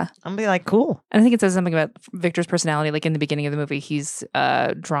 Yeah. I'm be like, cool. And I think it says something about Victor's personality. Like in the beginning of the movie, he's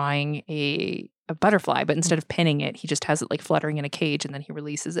drawing a butterfly, but instead of pinning it, he just has it like fluttering in a cage and then he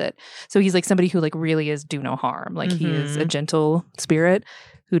releases it. So he's like somebody who like really is do no harm. Like he is a gentle spirit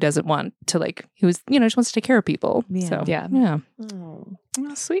who doesn't want to like, just wants to take care of people. Yeah. So, Yeah. Yeah. Oh,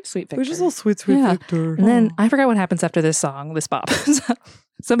 sweet Victor. Which is a sweet Yeah. Victor. And then I forgot what happens after this song, this bop.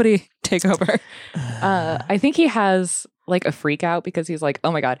 Somebody take over. I think he has like a freak out because he's like,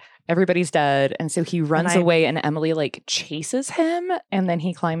 oh my God, everybody's dead. And so he runs away and Emily like chases him. And then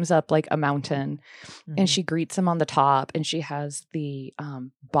he climbs up like a mountain and she greets him on the top and she has the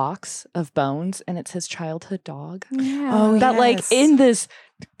box of bones and it's his childhood dog. Oh, that like in this,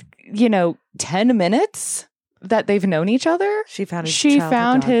 10 minutes that they've known each other, she found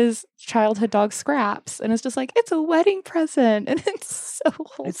his childhood dog Scraps and it's just like, it's a wedding present and it's so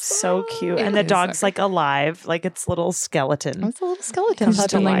wholesome. It's so cute. And the dog's like alive, like its little skeleton. It's a little skeleton. He's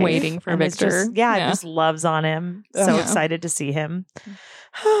just been like waiting for and Victor. It just loves on him. So excited to see him.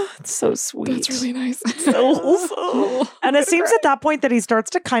 It's so sweet. That's really nice. So wholesome. And it seems at that point that he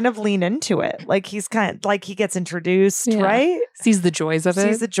starts to kind of lean into it. Like he's kind of like he gets introduced, right? Sees the joys of it.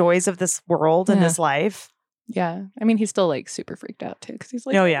 Sees the joys of this world and this life. Yeah. I mean, he's still like super freaked out too because he's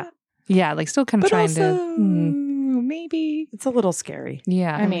like, oh, yeah. Yeah, like still kind of trying to. Maybe. It's a little scary.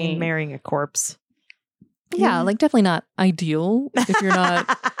 Yeah. I mean, marrying a corpse. Yeah, like definitely not ideal if you're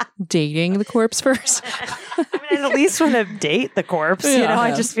not dating the corpse first. I mean, at least want to date the corpse.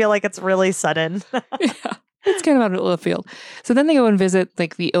 I just feel like it's really sudden. Yeah. It's kind of out of left field. So then they go and visit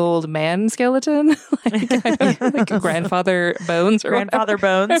like the old man skeleton, like Grandfather Bones or Grandfather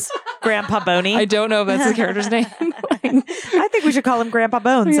Bones, Grandpa Boney. I don't know if that's the character's name. I think we should call him Grandpa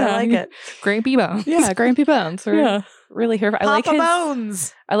Bones. I like it. Grampy Bones. Yeah, Grampy Bones. Really here. Papa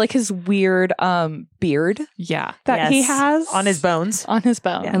Bones. I like his weird beard. Yeah. That he has on his bones. On his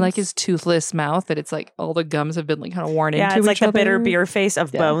bones. And like his toothless mouth that it's like all the gums have been like kind of worn into it's like each other. the bitter beer face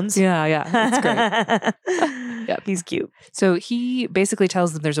of Bones. Yeah. That's great. Yeah, he's cute. So he basically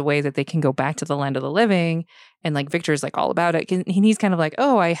tells them there's a way that they can go back to the land of the living. And like Victor's like all about it. And he's kind of like,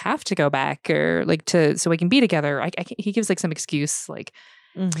 oh, I have to go back or like so we can be together. He gives like some excuse like.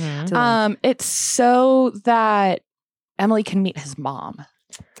 It's so that Emily can meet his mom.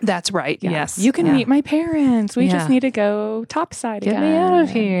 That's right. Yeah. Yes. You can meet my parents. We just need to go topside Get again. me out of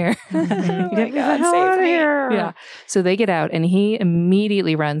here. Oh my God, save me. Yeah. So they get out and he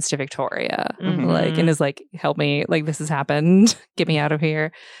immediately runs to Victoria like and is like, help me. Like this has happened. Get me out of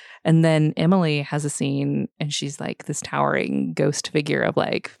here. And then Emily has a scene and she's like this towering ghost figure of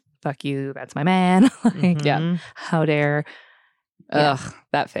like, fuck you. That's my man. Like, how dare. Ugh,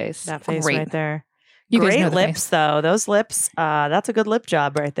 that face. That face Great. right there. You guys Great know the lips, face. though. Those lips, that's a good lip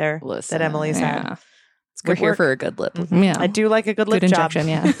job right there Listen, that Emily's had. Yeah. It's We're good here work. for a good lip. Yeah. I do like a good lip Good job. injection.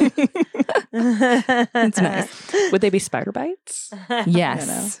 Yeah. It's nice. Would they be spider bites?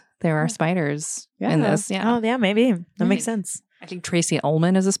 Yes. There are spiders in this. Yeah. Oh, yeah, maybe. That makes sense. I think Tracy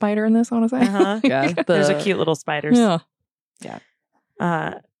Ullman is a spider in this, I want to say. Yeah. There's a cute little spiders. Yeah.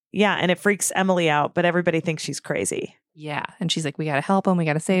 Yeah, and it freaks Emily out, but everybody thinks she's crazy. Yeah. And she's like, we got to help him. We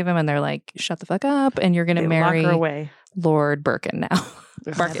got to save him. And they're like, shut the fuck up. And you're going to They marry lock her away. Lord Birkin now.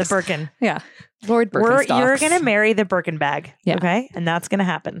 The Birkin. Yeah. Lord Birkenstocks. You're going to marry the Birkin bag. Yeah. Okay? And that's going to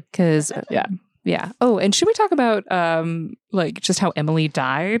happen. Because, yeah. Oh, and should we talk about like just how Emily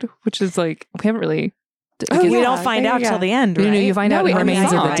died? Which is like, we haven't really. We don't find out till the end, right? You find out in the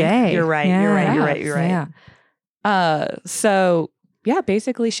remains of the day. You're right. Yeah. So, yeah,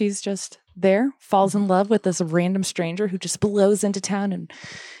 basically she's just there, falls in love with this random stranger who just blows into town and,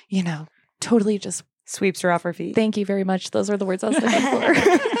 totally just sweeps her off her feet. Thank you very much. Those are the words I was looking for.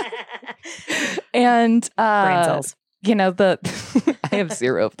 And, brain cells. I have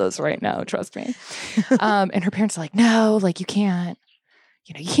 0 of those right now. Trust me. And her parents are like, no, like you can't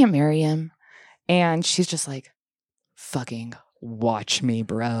marry him. And she's just like, fucking watch me,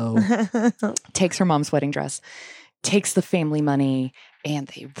 bro. Takes her mom's wedding dress, takes the family money, and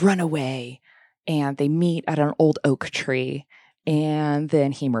they run away. And they meet at an old oak tree. And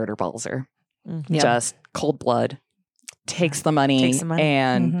then he murder balls her. Just cold blood. Takes the money,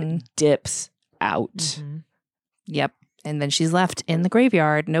 and dips out. Yep. And then she's left in the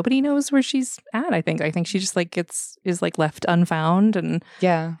graveyard. Nobody knows where she's at, I think. I think she just like is like left unfound and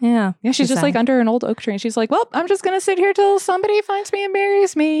Yeah. She's just sad. like under an old oak tree. And she's like, well, I'm just going to sit here till somebody finds me and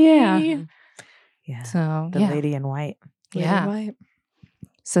marries me. Yeah. So The lady in white. yeah.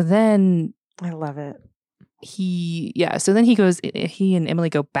 So then I love it. So then he and Emily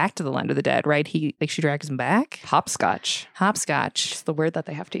go back to the land of the dead, right? She drags him back. Hopscotch. Hopscotch. It's the word that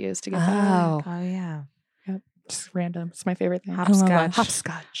they have to use to get Oh. Oh, yeah. Yep. Just random. It's my favorite thing. Hopscotch.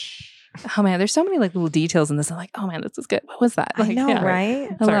 Hopscotch. Oh man, there's so many like little details in this. I'm like, oh man, this is good. What was that? Like, I know, right?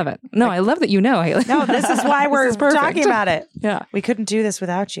 I love it. No, I love that you know, Haley. No, this is why we're talking about it. Yeah. We couldn't do this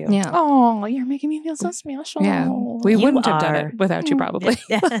without you. Yeah. Oh, you're making me feel so special. Yeah. We You wouldn't have done are. it without you, probably.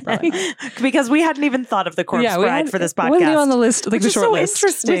 Because we hadn't even thought of the corpse we bride had- for this it wasn't even podcast. on the list, like Which the is short so list.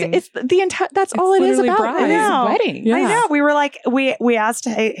 interesting. It's the entire. That's all it is literally about. bride. Is I know. wedding. Yeah. I know. We were like, we asked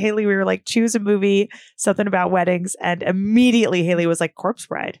Haley, we were like, choose a movie, something about weddings. And immediately Haley was like, Corpse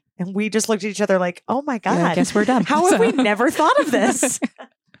Bride. And we just looked at each other like, oh my God. Yeah, I guess we're done. How have So- we never thought of this?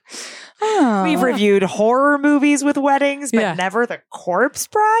 Oh. We've reviewed horror movies with weddings, but Yeah. never The Corpse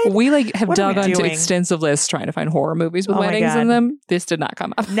Bride. We like have What are dug we onto doing? extensive lists trying to find horror movies with Oh my weddings God. in them. This did not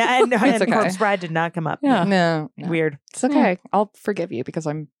come up. No, and It's okay. Corpse Bride did not come up. Yeah. No, Weird. It's okay. I'll forgive you because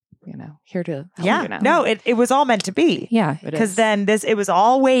I'm, here to help Yeah. you now. No, it was all meant to be. Yeah. It Because is. then it was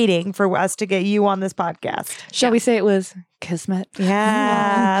all waiting for us to get you on this podcast. Shall we say it was kismet?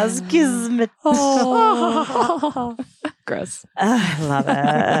 Yes, kismet. Oh. Gross. I love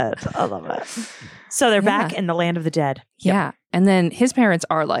it. I love it. So they're back Yeah. in the land of the dead. Yeah. And then his parents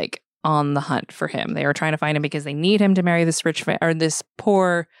are like on the hunt for him. They are trying to find him because they need him to marry this rich or this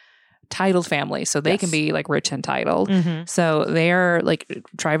poor titled family so they can Yes. be like rich and titled. Mm-hmm. So they're like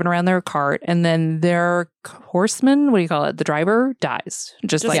driving around their cart and then their horseman, what do you call it? The driver dies.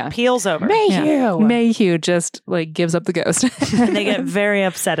 Just Just like peels over. Yeah. Mayhew just like gives up the ghost. And they get very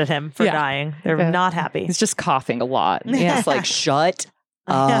upset at him for Yeah. dying. They're Yeah. not happy. He's just coughing a lot. Yeah. It's like, shut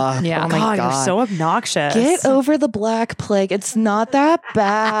Yeah. Oh my God, God. you're so obnoxious. Get over the Black Plague. It's not that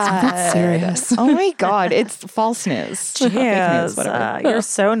bad. that serious. Oh my God. It's false news. Fake news, Yes, whatever. you're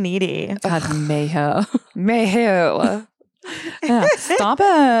so needy. God, Mayhew. Mayhew. Yeah. Stop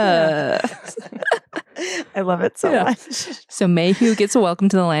it. I love it so Yeah. much. So Mayhew gets a welcome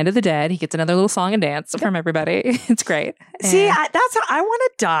to the land of the dead. He gets another little song and dance from everybody. It's great. See, And- that's how I want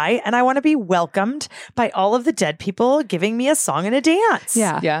to die, and I want to be welcomed by all of the dead people giving me a song and a dance.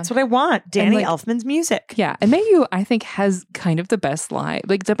 yeah. Yeah. That's what I want. Danny like- Elfman's music. Yeah. And Mayhew, I think, has kind of the best line,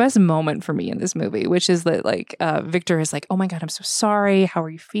 like the best moment for me in this movie, which is that like Victor is like, oh my God, I'm so sorry. How are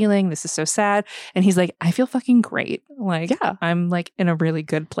you feeling? This is so sad. And he's like, I feel fucking great. Like, Yeah. I'm like in a really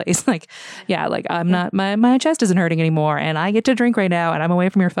good place. Like, yeah, like I'm not, my chest isn't hurting anymore and I get to drink right now and I'm away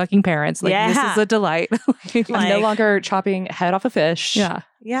from your fucking parents. Like, this Yeah. is a delight. Like- I'm no longer chopping head off a fish. yeah.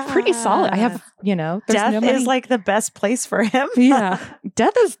 Yeah. Pretty solid. I have, there's Death no many- is like the best place for him. Yeah.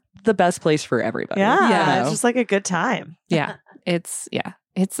 death is the best place for everybody. Yeah. Yeah. It's just like a good time. Yeah. It's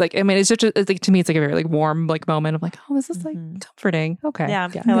like, I mean, it's just, it's like, to me, it's like a very like warm, like moment of like, oh, this is like Mhm. comforting. Okay. Yeah.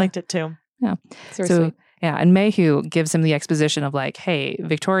 I liked it too. It's very So, sweet. yeah, and Mayhew gives him the exposition of like, hey,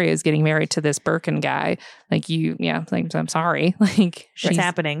 Victoria is getting married to this Birkin guy. Like like I'm sorry. Like What's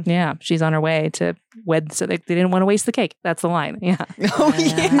happening? Yeah, she's on her way to wed. So they didn't want to waste the cake. That's the line. Yeah. Oh,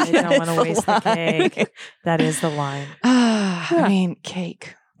 I don't want to it's waste the line. cake. That is the line. Yeah. I mean,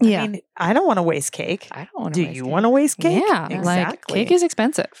 cake. Yeah. I mean, I don't want to waste cake. I don't want Do you want to waste cake? Yeah. Like Exactly. cake is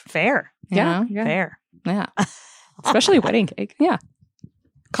expensive. fair. you Yeah. know? Fair. Yeah. especially wedding cake. Yeah.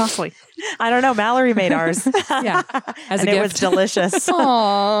 Costly. I don't know. Mallory made ours. Yeah. As and a it was gift. delicious.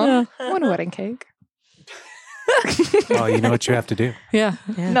 Aww. I want a wedding cake. Oh, you know what you have to do. Yeah.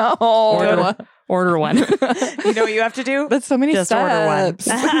 No. Order one. You know what you have to do? That's so many Just order steps.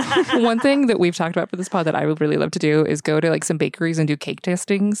 one. One thing that we've talked about for this pod that I would really love to do is go to like some bakeries and do cake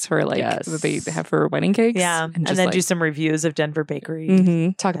tastings for like Yes. that they have for wedding cakes. Yeah. And just then like, do some reviews of Denver Bakery.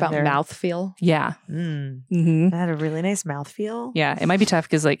 Mhm. Talk about There. mouthfeel. Yeah. Mm. hmm That had a really nice mouthfeel. Yeah. It might be tough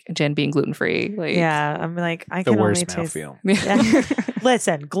because like Jen being gluten free. Like, Yeah. I'm like, I The can worst only taste. mouthfeel. Yeah.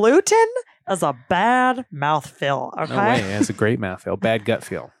 Listen, gluten is a bad mouthfeel. Okay. No way. It has a great mouthfeel. Bad gut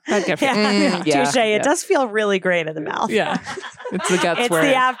feel. Bad gut Yeah. Mm, yeah. Touche. It does feel really great in the mouth. Yeah. It's the guts It's where,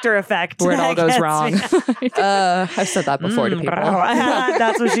 the after effect where it all that goes gets wrong. me. I've said that before to people.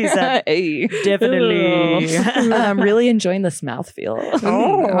 That's what she said. Hey. Definitely. I'm really enjoying this mouthfeel.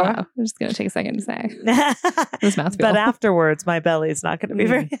 Oh, wow. I'm just going to take a second to say this mouthfeel. But afterwards, my belly's not going to be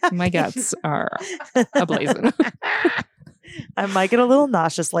very happy. My guts are ablazing. I might get a little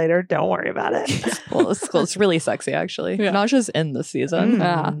nauseous later. Don't worry about it. Well, it's really sexy, actually. Yeah. Nausea's in the season.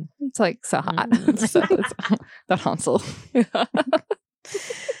 Yeah. It's like so hot. So it's that Hansel.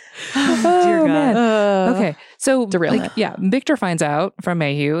 Oh, man. Uh, Okay, so Derailment. like, yeah, Victor finds out from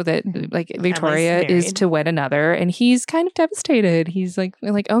Mayhew that like Victoria is married. to wed another, and he's kind of devastated. He's like,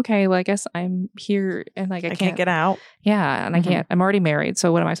 okay, well, I guess I'm here, and like I can't get out. yeah, and I can't. I'm already married,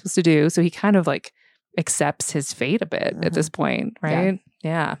 so what am I supposed to do? So he kind of like accepts his fate a bit at this point, right?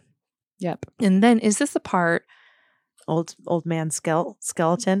 Yeah. Yep. And then is this the part? Old man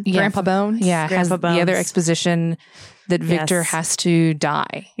skeleton. Yeah, Grandpa Bones. Yeah, has Grandpa the other Bones. exposition that Victor Yes. has to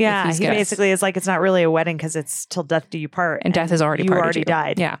die. Yeah, if he's he gonna- basically is like, it's not really a wedding because it's till death do you part. and death has already you parted already you.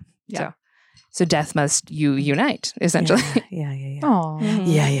 died. Yeah. Yeah. So So death must unite, essentially. Yeah. Oh.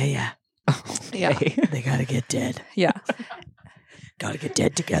 Yeah. Yeah. They gotta get dead. Yeah. Gotta get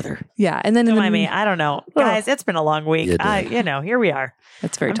dead together. Yeah. And then Don't mind me. I don't know, guys. It's been a long week. Yeah, Here we are.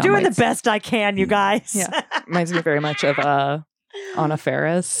 That's very I'm Tom doing Waits. the best I can, you guys. Yeah. Reminds me very much of Anna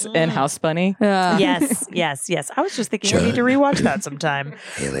Faris in House Bunny. Yes. I was just thinking I need to rewatch that sometime.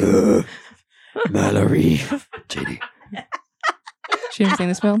 Haley. Mallory. JD. She ever seen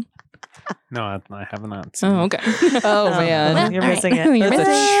this film? No, I have not seen Oh, it. okay. Oh, man. Well, you're missing it. You're That's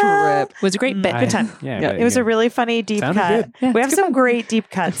missing a trip. It was a great bit. I- Good time. Yeah, Yeah. but It was you a really funny deep Sounded cut. good. Yeah, We it's have good some fun. great deep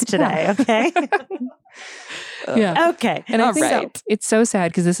cuts today. Okay. Yeah. Okay. And I All think right. it's so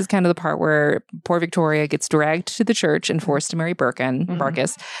sad because this is kind of the part where poor Victoria gets dragged to the church and forced to marry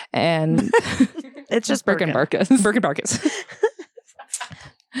Barkis, and It's just Birkin Birkin. Barkus. Birkin Barkis.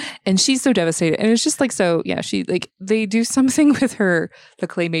 And she's so devastated. And it's just like, so yeah, she like, they do something with the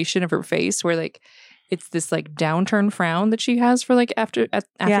claymation of her face where like, it's this like downturn frown that she has for like after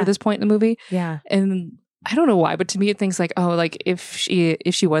Yeah. this point in the movie. Yeah. And I don't know why, but to me it thinks like, oh, like if she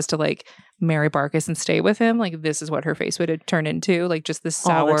was to like marry Barkis and stay with him, like this is what her face would turn into, like just this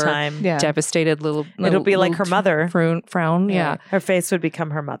All the sour, time. Yeah. devastated little. It'll be like her mother. Frown. Yeah. Her face would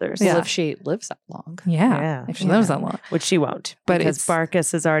become her mother's. Well, if she lives that long. Yeah. If she lives that long. Which she won't. But because it's-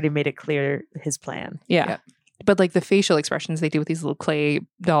 Barkis has already made it clear his plan. Yeah. Yeah. But like the facial expressions they do with these little clay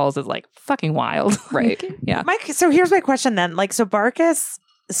dolls is like fucking wild. Right. Yeah. So here's my question then. Like, so Barkis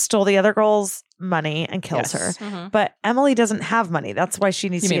stole the other girl's money and kills Yes. her. But Emily doesn't have money. That's why she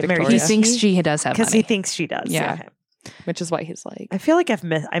needs You to mean get married. Victoria? He thinks she does have because money. he thinks she does. Yeah. Okay. Which is why he's like, I feel like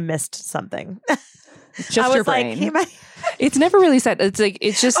I missed something. just I your was like, brain. he might. It's never really said. It's like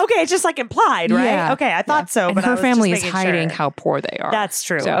it's just Okay, it's just like implied, right? Yeah. Okay, I thought so. and But I her was family just is making hiding sure. how poor they are. That's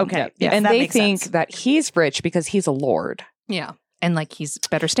true. So, Okay, yeah. Yes, and that they makes think sense. that he's rich because he's a lord. Yeah. And like he's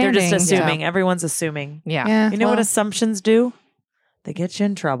better They're standing. just assuming. Yeah. Everyone's assuming. Yeah. You know what well, assumptions do? They get you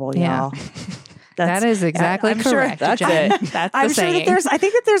in trouble, Yeah. y'all. That is exactly I'm sure correct. that's Jen. it. That's the I'm sure saying. that I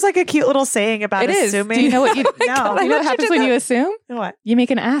think that there's like a cute little saying about It is. assuming. Do you know what you No. you know what happens when you assume? What? You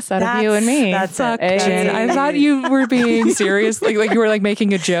make an ass out of you and me. That's Fuck, it. Jen. That's I it. thought you were being serious. Like you were like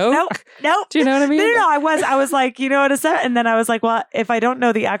making a joke. Nope. Do you know what I mean? No. I was like, you know what is that? And then I was like, well, if I don't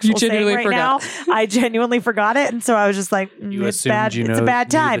know the actual saying genuinely right forgot. now, I genuinely forgot it. And so I was just like, You it's assumed bad. you It's know a bad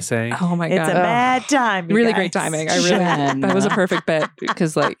knew time. the saying. Oh my It's god. a bad time. you Really guys. great timing. I really Jen. that was a perfect bet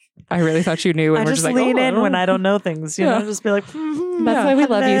because like I really thought you knew and I we're just just like lean oh, in when I don't know things. You Yeah. know, just be like, That's why we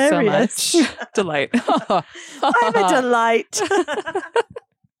love you so hilarious. much. delight. I'm a delight.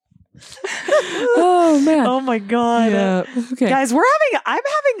 Oh man. Oh my god. Yeah. Okay. Guys, I'm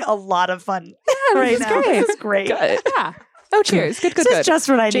having a lot of fun right is now. great. This is great. Good. Yeah. Oh, cheers. Good. This is just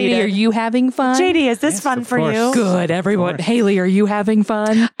what I JD, needed. are you having fun? JD, is this Yes, fun of for course. you? Good, everyone. course. Haley, are you having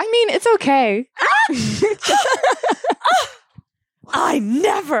fun? I mean, it's okay. I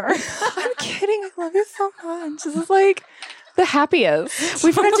never. I'm kidding. I love you so much. This is like the happiest.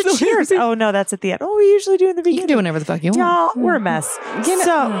 We forgot to cheers. Oh no, that's at the end. Oh, we usually do in the You beginning. can do whatever the fuck you want. Y'all, we're a mess. So,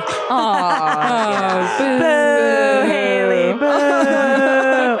 Oh, boo, Haley, boo.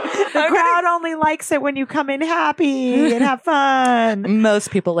 The crowd only likes it when you come in happy and have fun.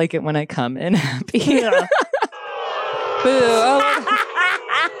 Most people like it when I come in happy. Boo. Oh.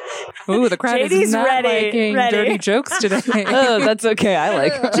 Ooh, the crowd JD's is not ready, liking ready. dirty jokes today. Oh, that's okay. I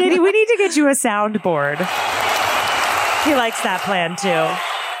like it. JD, we need to get you a soundboard. He likes that plan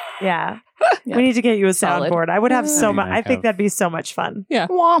too. Yeah. We need to get you a Solid. soundboard. I would have so I mean, much. I I think have- that'd be so much fun.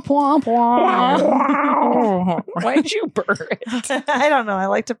 Womp, womp, womp. Why'd you burr it? I don't know. I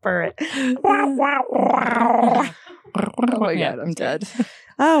like to purr it. Oh my God, I'm dead.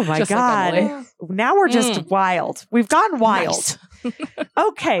 Oh my Just like God. Emily. Now we're just wild. We've gone wild.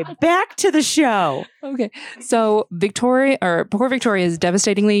 Okay, back to the show. Okay. So poor Victoria is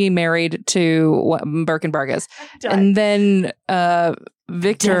devastatingly married to Birkin Barkis. And then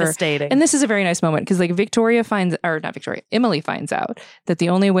Victor Devastating. and this is a very nice moment because like Emily finds out that the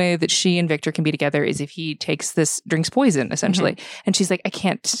only way that she and Victor can be together is if he drinks poison essentially. And she's like, I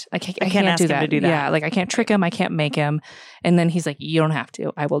can't ask do him that. to do that. Yeah, like I can't trick him, I can't make him. And then he's like, you don't have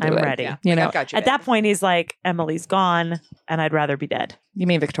to. I will do I'm it. ready. You Like, know, I've got you. At that point, he's like, Emily's gone, and I'd rather be dead. You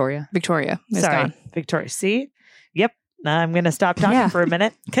mean Victoria? Victoria is Sorry, gone. Victoria. See? Yep. Now I'm going to stop talking Yeah. for a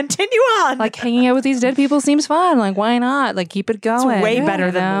minute. Continue on. Like hanging out with these dead people seems fun. Like why not? Like keep it it's going. way you better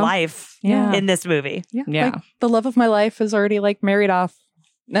than know? life Yeah. in this movie. Yeah. Like, the love of my life is already like married off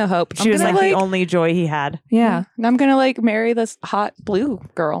no hope. She I'm was gonna, like the only joy he had. Yeah. and I'm gonna like marry this hot blue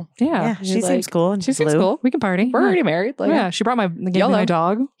girl. Yeah. She seems cool. And She seems blue. cool. We can party. We're already married. Like, yeah. She brought gave me YOLO. my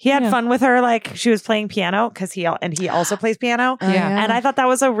dog. He had Yeah. fun with her. Like she was playing piano because he also plays piano. Yeah. And I thought that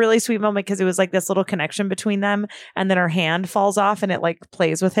was a really sweet moment because it was like this little connection between them. And then her hand falls off and it like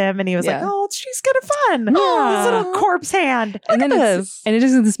plays with him. And he was like, Yeah. oh, she's kind of fun. Oh, this little corpse hand. And then Look at it's, and it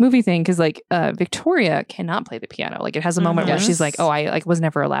is this movie thing because like Victoria cannot play the piano. Like it has a moment where Yes. she's like, "Oh, I like was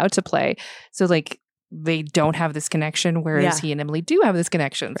never allowed to play." So like they don't have this connection, whereas Yeah. he and Emily do have this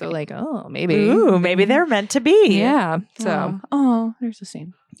connection. So like, oh, maybe, Ooh, maybe they're meant to be. yeah. So oh, there's a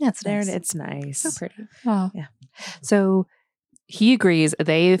scene. that's There nice. it's nice. So pretty. Oh. Yeah. So he agrees.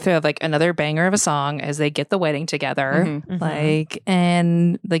 They throw like another banger of a song as they get the wedding together. Mhm. Like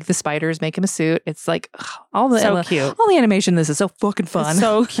and like the spiders make him a suit. It's like all the So cute. all the animation. This is so fucking fun. It's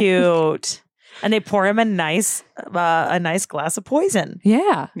so cute. And they pour him a nice glass of poison.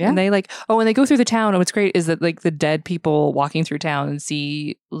 Yeah. Yeah. And they like, when they go through the town, and what's great is that like the dead people walking through town and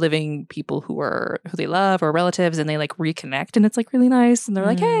see living people who they love or relatives and they like reconnect and it's like really nice. And they're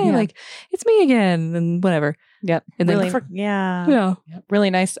like, hey, yeah. like it's me again and whatever. Yep. And then, Really- Yeah. Really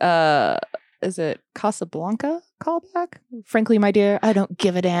nice. Is it Casablanca callback? Frankly, my dear, I don't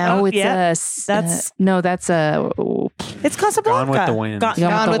give a damn. oh, it's yeah. that's It's Casablanca. Gone with the Wind.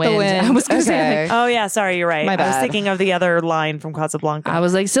 Gone with the Wind. I was gonna say, Oh yeah, sorry, you're right. My I was bad. thinking of the other line from Casablanca. I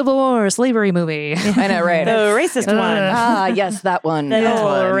was like Civil War slavery movie. I know, right? the racist one. Ah, yes, that one. The That old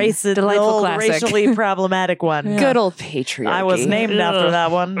one. racist, the Delightful old classic. racially problematic one. Good old patriarchy. I was named after that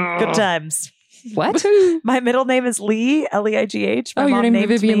one. Good times. What? My middle name is Lee, Leigh. My Oh, your mom name is named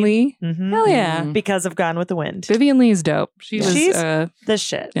Vivian me- Lee? Mhm. Hell yeah. Because of Gone with the Wind. Vivian Lee is dope. She's She's- The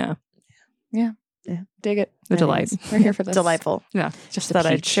shit. Dig it. a delight. We're here for this. Delightful. Yeah. Just thought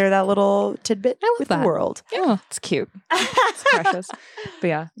I'd share that little tidbit with that. the world. Yeah. It's cute. It's precious. But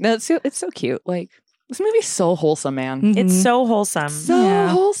yeah, no, it's so cute. Like this movie's so wholesome, man. Mhm. It's so wholesome. So Yeah.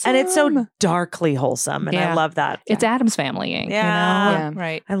 wholesome, and it's so darkly wholesome. And I Yeah. love that. It's Adam's Family. Yeah. You know?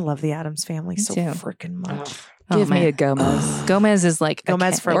 Right. I love the Addams Family so too. freaking much. Give me man. a Gomez Gomez is like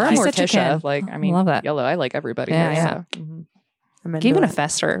Gomez for or a life. He's such a Morticia. Ken. Like I mean, love that. Yellow. I like everybody. Yeah, here, yeah. so. Mhm. I'm into Even a it.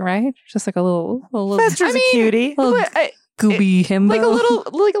 Fester, right? Just like a little Fester's a cutie. little gooby himbo.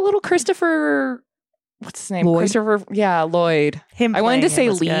 like a little Christopher. What's his name? Lloyd? Christopher. Yeah, Lloyd. Him I wanted to playing say him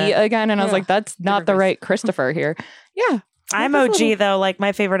was Lee good. again, and I was Yeah. like, that's not the right Christopher here. Yeah. I'm OG though. Like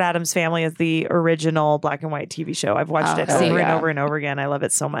my favorite Addams Family is the original black and white TV show. I've watched Oh, it see, over and yeah. over and over again. I love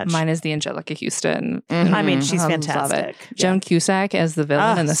it so much. Mine is the Angelica Houston. I mean, Mhm. she's I love fantastic. it. Joan Cusack as the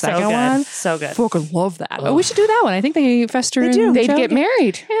villain in the so second good. one. So good. Fucking love that. Oh, we should do that one. I think they Fester. They and do. They'd Joan get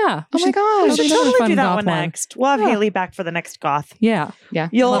married. Yeah. Oh my gosh. We should Another totally fun do that goth one next. We'll have Yeah. Haley back for the next goth. Yeah. Yeah.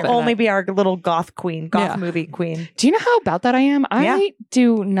 You'll Love it. only be our little goth queen, goth Yeah. movie queen. Do you know how about that I am? I Yeah.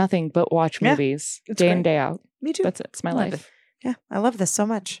 do nothing but watch Yeah. movies It's day great. in, day out. Me too. That's it. It's my Love life. Yeah, I love this so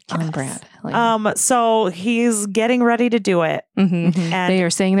much. On brand. So he's getting ready to do it, Mhm. and They are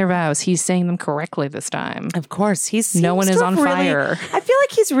saying their vows. He's saying them correctly this time. of course, he's No one seems is to on have really- fire. I feel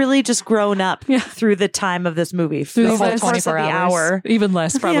like he's really just grown up Yeah. through the time of this movie, Through the the whole first course of 24 the hours. hour. Even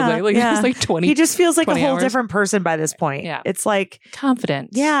less, probably. Yeah, like yeah. it's like 20. He just feels like a 20 whole hours. different person by this point. Yeah. It's like, Confident.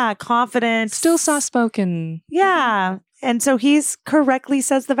 yeah, confident, Still soft spoken. yeah, and so he's correctly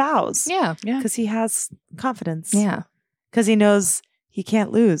says the vows, Yeah. because he has confidence, Yeah. because he knows he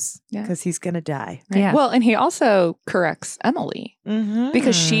can't lose, Yeah. because he's gonna die. Yeah. Well, and he also corrects Emily Mm-hmm.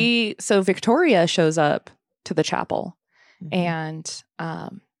 because so Victoria shows up to the chapel Mm-hmm. and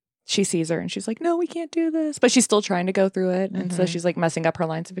she sees her and she's like, no, we can't do this. But she's still trying to go through it. And so Mhm. she's like messing up her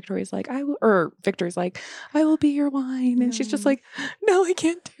lines. And Victoria's like, Victor's like, I will be your wine. And she's just like, no, I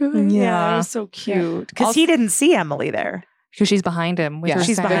can't do it. Yeah, it was so cute because he didn't see Emily there. Because she's behind him. With Yeah, her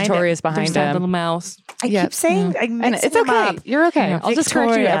she's sad- behind him. Victoria's their behind sad him. little mouse. I Yeah. keep saying, I And mix it's them okay. up. You're okay. Yeah. I'll just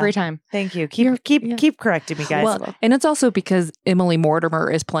correct you Victoria. every time. Thank you. Keep correcting me, guys. Well, and it's also because Emily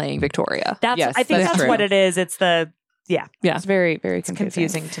Mortimer is playing Victoria. that's yes, I think that's that's true. what it is. It's the It's very, very it's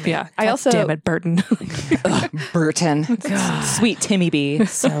confusing to me. Yeah. I God also- damn it, Burton. Ugh, Burton. Sweet Timmy B.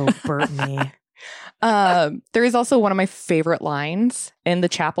 So Burtony. There is also one of my favorite lines in the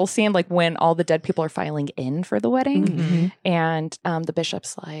chapel scene, like when all the dead people are filing in for the wedding, Mm-hmm. and the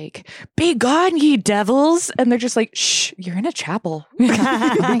bishop's like, "Be gone, ye devils!" And they're just like, "Shh, you're in a chapel."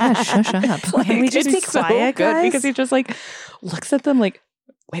 Oh my gosh, shush up. Can we just be it's so quiet, good guys? because he just like looks at them like,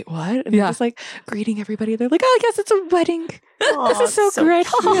 "Wait, what?" And Yeah. they're just like greeting everybody. They're like, "Oh, I guess it's a wedding." This is so great.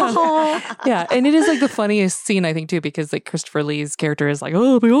 Yeah. Yeah, and it is like the funniest scene I think too because like Christopher Lee's character is like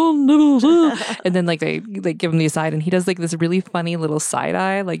oh beyond devils, and then like they give him the aside and he does like this really funny little side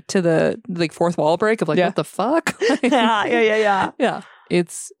eye like to the like fourth wall break of like Yeah. what the fuck yeah. yeah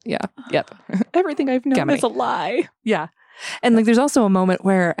It's Yep. Everything I've known Gummy. is a lie. Yeah. And like there's also a moment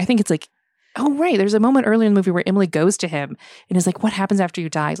where I think it's like, oh right, there's a moment earlier in the movie where Emily goes to him and is like, what happens after you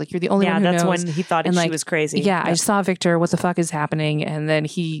die? He's like, you're the only one who that's knows. when he thought And, she like, was crazy. Yeah, I saw Victor. What the fuck is happening? And then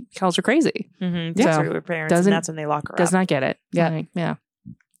he calls her crazy. Mm-hmm. So, So, her parents, doesn't- and that's when they lock her Does up. not get it. Yeah. Like, yeah.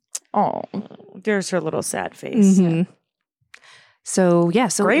 Oh, There's her little sad face. Mhm. So yeah,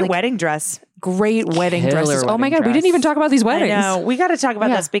 so Great like, wedding dress. great wedding Killer dresses. Oh my wedding god, we didn't dress. even talk about these weddings. I know. We got to talk about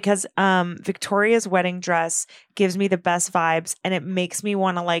Yeah. this because Victoria's wedding dress gives me the best vibes and it makes me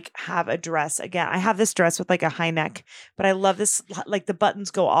want to like have a dress again. I have this dress with like a high neck, but I love this. Like the buttons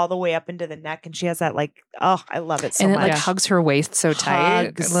go all the way up into the neck and she has that like, oh, I love it so And it much. like hugs her waist so tight.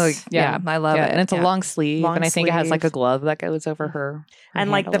 Hugs. Like, yeah, I love it. and it's Yeah. a long sleeve, Long and I think it has like a sleeve. glove that goes over her and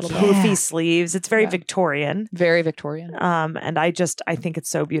like hand the a little bit. poofy sleeves. It's very Yeah. Victorian. Very Victorian. And I think it's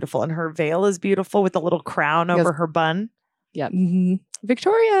so beautiful. And her veil is beautiful with the little crown Yes. over her bun. Mhm.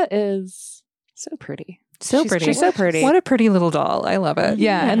 Victoria is so pretty. So She's pretty. She's so pretty. What a pretty little doll. I love it.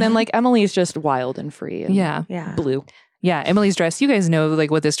 Yeah, and then like Emily's just wild and free. And Yeah. Yeah. blue. Yeah. Emily's dress. You guys know like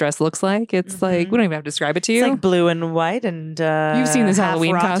what this dress looks like. It's like we don't even have to describe it to you. It's like blue and white and You've seen this half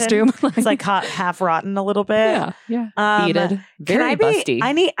Halloween rotten. costume. It's like half rotten a little bit. yeah. Yeah. Beaded. Very Can I be,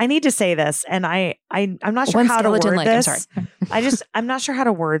 busty. I need to say this, and I'm not sure One how to skeleton word leg. I'm this. sorry. I'm not sure how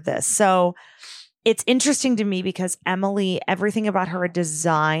to word this. So it's interesting to me because Emily, everything about her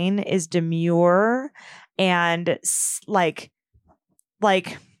design is demure and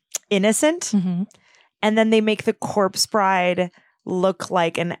like innocent, Mhm. and then they make the corpse bride look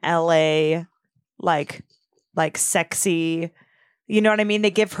like an LA like sexy. You know what I mean?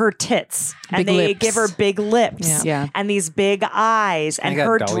 They give her tits and Big they lips. give her big lips Yeah. Yeah. and these big eyes and I got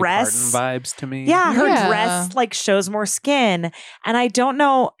her Dolly dress. Parton vibes to me. Yeah, her Yeah. dress like shows more skin. And I don't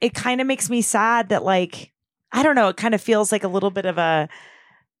know, it kind of makes me sad that like, I don't know, it kind of feels like a little bit of a,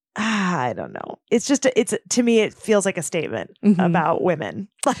 I don't know. It's just, it's to me, it feels like a statement Mhm. about women.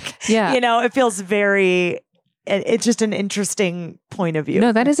 Like, Yeah. you know, it feels very, it's just an interesting point of view.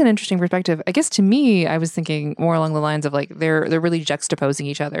 No, that is an interesting perspective. I guess to me, I was thinking more along the lines of like they're really juxtaposing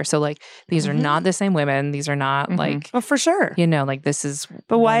each other. So like these are Mhm. not the same women. These are not Mhm. like Oh, for sure. you know like this is.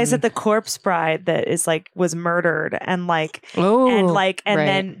 But why is one- it the corpse bride that is like was murdered and like Oh, and right.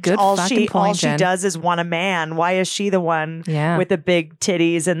 then Good all fucking point, she Jen. does is want a man? Why is she the one Yeah. with the big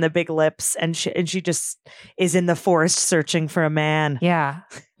titties and the big lips and she just is in the forest searching for a man? Yeah.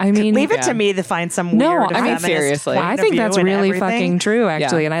 I mean, Leave it yeah. to me to find some No, weird I mean, feminist seriously. point I of think view that's and really everything. fucking true,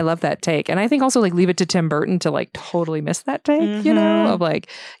 actually. And I love that take. And I think also like leave it to Tim Burton to like totally miss that take, you know, Mhm. of like,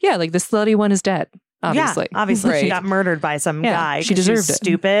 yeah, like the slutty one is dead, obviously. Yeah, obviously she Right. got murdered by some Yeah, guy. she 'cause deserved it.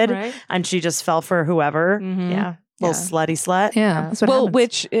 Stupid, Right? and she just fell for whoever. Mhm. Yeah, little slutty slut. Yeah. That's what Well, happens.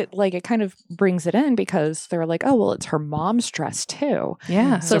 which it kind of brings it in because they're like, oh well, it's her mom's dress too.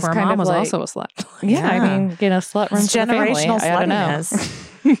 Yeah. So So it's her kind mom of was like- also a slut. Yeah, I Yeah. mean, you know, slut runs It's in the family. generational I don't know. sluttiness.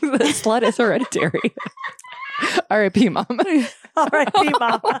 The slut is hereditary. R.I.P. Mom. All right, be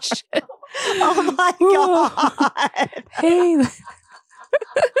mom. Oh my god! Hey.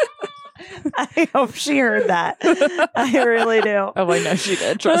 I hope she heard that. I really do. Oh, I know she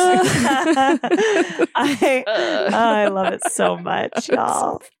did. Trust me. I love it so much,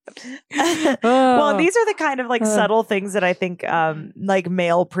 y'all. Well, these are the kind of like subtle things that I think like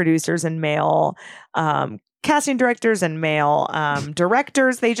male producers and male casting directors and male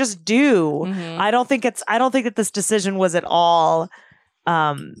directors, they just do. Mhm. I don't think that this decision was at all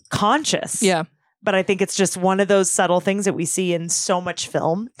conscious. Yeah. But I think it's just one of those subtle things that we see in so much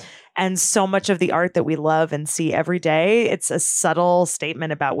film and so much of the art that we love and see every day. It's a subtle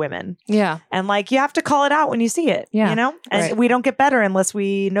statement about women. Yeah. And like you have to call it out when you see it. Yeah. You know? And Right. we don't get better unless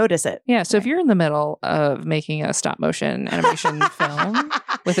we notice it. Yeah. So if you're in the middle of making a stop motion animation film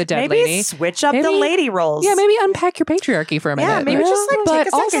with a dead Maybe lady, switch up the maybe- lady roles. yeah, maybe unpack your patriarchy for a minute. Yeah, maybe just like But take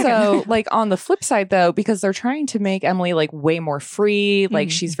a second. also, like on the flip side, though, because they're trying to make Emily like way more free.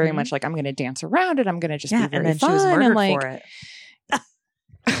 Like she's very much like, I'm going to dance around it. I'm going to just yeah, be very and then fun. she was murdered and like, for it.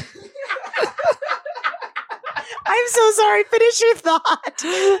 I'm so sorry. Finish your thought.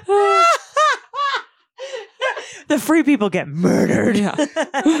 The free people get murdered. Yeah.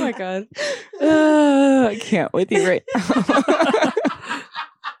 oh my god, I can't with you right now.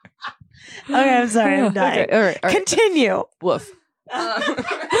 Okay, I'm sorry. I'm dying. Okay, all right. Continue. Woof.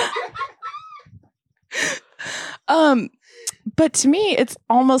 But to me, it's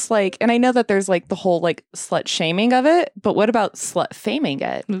almost like, and I know that there's like the whole like slut shaming of it, but what about slut faming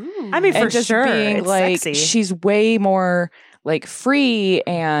it? I mean, for And just sure, being it's like, sexy. she's way more like free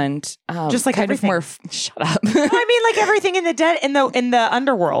and Just like kind everything. of more. Shut up. I mean, like everything in the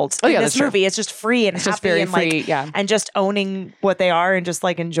underworld. Oh, yeah, in that's this true. movie, it's just free and It's happy just very and free. like Yeah, and just owning what they are and just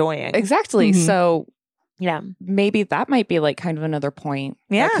like enjoying. exactly. Mhm. So Yeah, maybe that might be like kind of another point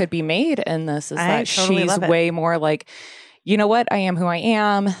Yeah. that could be made in this is I that totally she's love it. way more like, you know what, I am who I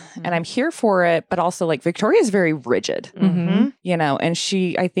am and I'm here for it. But also like Victoria's very rigid, mm-hmm. you know, and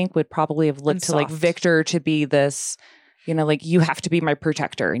she, I think, would probably have looked And to like soft. Victor to be this, you know, like, you have to be my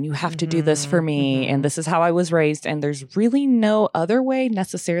protector and you have to do this for me. Mhm. And this is how I was raised. And there's really no other way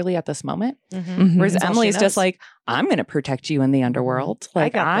necessarily at this moment. Mm-hmm. Mhm. Whereas That's all she Emily's just knows. like, I'm going to protect you in the underworld. I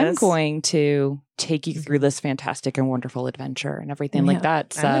Like, got I'm this. going to take you through this fantastic and wonderful adventure and everything Yeah. like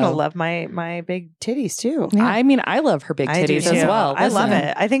that. So, I'm gonna love my big titties too. Yeah. I mean, I love her big I do titties as too. well. I love Listen.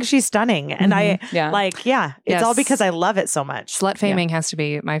 it. I think she's stunning, and I Yeah. like. Yeah, it's all Yes. because I love it so much. Slut faming has to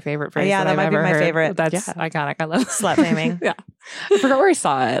be my favorite phrase. Yeah, that I've might be ever my heard. favorite. That's Yeah. iconic. I love Slut faming. yeah. I forgot where I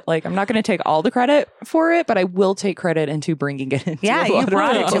saw it. Like, I'm not going to take all the credit for it, but I will take credit into bringing it into Yeah, a you lot of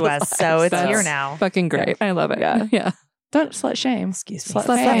brought it to people's us, so lives. it's That's here now. Fucking great. I love it. Yeah. Yeah. Don't slut shame. Excuse me. Slut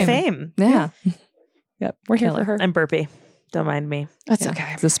Slut fame. fame. Yeah. Yep. We're here Kill for it. her. I'm burpy. Don't mind me. That's Yeah.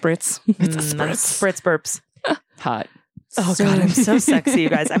 okay. The spritz. Spritz burps. Hot. Oh God, I'm so sexy, you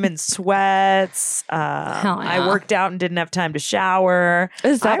guys. I'm in sweats. Hell I yeah. worked out and didn't have time to shower.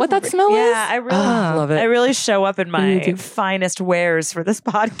 Is that I what that re- smell is? Yeah, I really, Ah. love it. I really show up in You my do. finest wares for this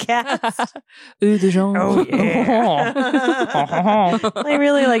podcast. Eau de Jean. Oh yeah. I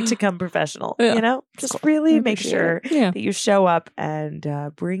really like to come professional. Yeah. You know, just really make appreciate sure Yeah. that you show up and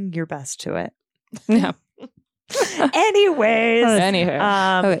bring your best to it. Yeah. Anyways,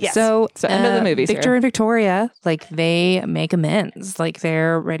 Anywho. Okay, yes. so end of the movies Victor here. and Victoria, like they make amends, like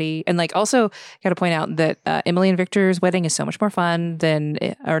they're ready, and like also got to point out that Emily and Victor's wedding is so much more fun than,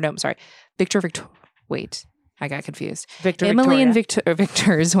 or no, I'm sorry, Victor. Wait, I got confused. Victor, Emily Victoria. and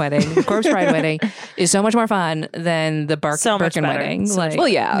Victor's wedding, the Corpse Bride wedding, is so much more fun than the So much Birkin better. wedding. So Like, much Well,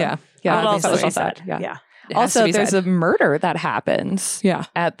 yeah. yeah, Yeah. Well, also obviously. she said, Yeah. yeah. It has to Also, be there's said. a murder that happens yeah.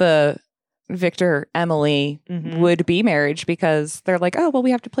 at the Victor Emily Mhm. would be marriage because they're like, oh, well,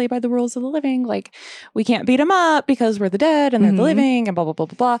 we have to play by the rules of the living. Like, we can't beat them up because we're the dead and they're the Mhm. living and blah, blah, blah,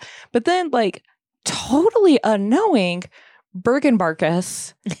 blah, blah. But then, like, totally unknowing,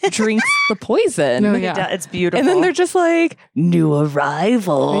 Bergenbarkus drinks the poison. No, yeah. It's beautiful. And then they're just like, new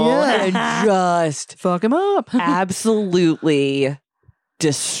arrival. Yeah. And just Fuck him up. absolutely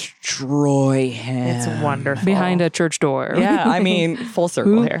destroy him. it's wonderful. Behind a church door. Yeah, I mean, full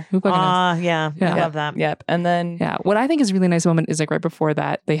circle Who, here. who fucking knows? Yeah, Yeah. I love that. Yep. And then Yeah, what I think is a really nice moment is like right before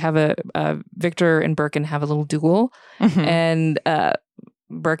that they have a Victor and Birkin have a little duel, Mhm. and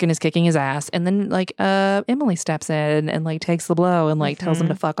Birkin is kicking his ass, and then like Emily steps in and like takes the blow and like tells him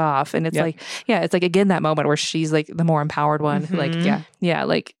to fuck off, and it's Yep. like it's like again that moment where she's like the more empowered one, who, like Mhm.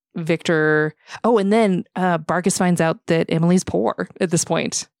 like Victor. Oh, and then Barkus finds out that Emily's poor at this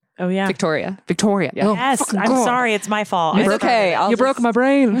point. Oh yeah. Victoria. Victoria. Yeah. Oh, Yes, fucking I'm God. sorry. It's my fault. You I broke- started it. I'll You broke just- my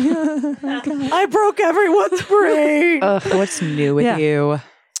brain. I broke everyone's brain. Ugh, what's new with Yeah. you?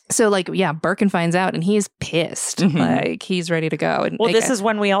 So like Birkin finds out and he's pissed. Mhm. Like he's ready to go. And Well, like, this is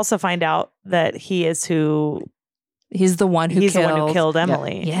when we also find out that he is who he's the one who he's killed. the one who killed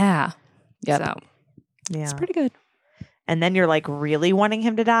Emily. Yeah. Yep. So Yeah. it's pretty good. And then you're like really wanting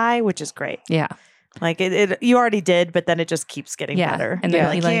him to die, which is great. Yeah. Like it you already did, but then it just keeps getting Yeah. better. And then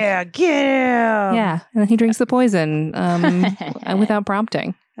You're he, like, like- yeah, get him. Yeah. And then he drinks the poison without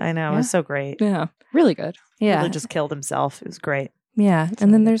prompting. I know. It was so great. Yeah. Really good. Yeah. Really just killed himself. It was great. Yeah.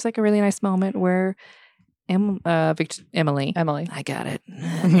 And then there's like a really nice moment where Emily. Emily. I got it.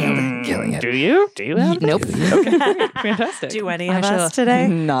 Killing it. Do you? Do you have? Nope. Okay. Fantastic. Do any I of shall- us today?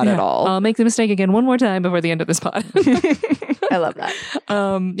 Not at all. I'll make the mistake again one more time before the end of this pod. I love that.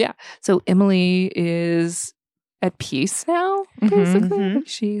 Yeah. So Emily is at peace now, Mhm. basically. Mhm.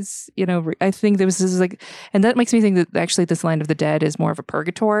 She's, I think this is like, and that makes me think that actually this land of the dead is more of a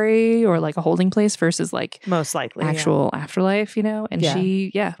purgatory or like a holding place versus like Most likely. actual afterlife, and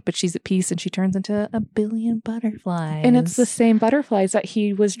Yeah. but she's at peace and she turns into a billion butterflies. And it's the same butterflies that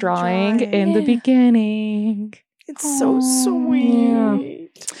he was drawing in the Yeah. beginning. Yeah. It's so Oh, sweet.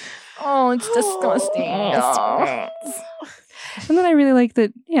 Oh, it's disgusting. And then I really like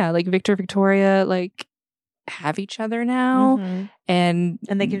that, like Victor, Victoria, like have each other now. Mhm. And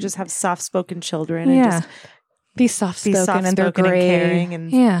And they can just have soft spoken children and yeah. just Be soft be spoken and they're soft-spoken and gray. caring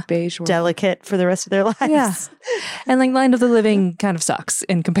and Yeah. Beige world. delicate for the rest of their lives. Yeah. And like Land of the Living kind of sucks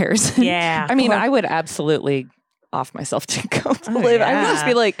in comparison. Yeah. I mean, Well- I would absolutely off myself to go to Oh, live. I would yeah. just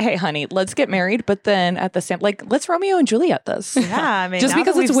be like, hey, honey, let's get married. But then at the same, like, let's Romeo and Juliet this. Yeah, I mean, Just now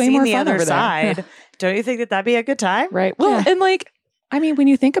because that it's we've way seen more the fun other over there. side. Don't you think that that'd be a good time? Right. Well, and like, I mean, when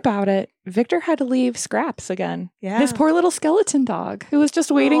you think about it, Victor had to leave Scraps again. Yeah. His poor little skeleton dog who was just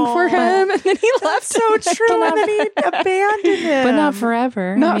waiting for him. And then he left. So true. And then he abandoned him. But not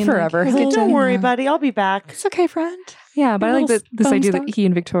forever. Not forever. He's like, don't worry, buddy. I'll be back. It's okay, friend. Yeah, but I like Little this bones idea dog. that he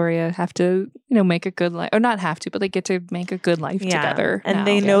and Victoria have to, make a good life, or not have to, but they get to make a good life together. And now.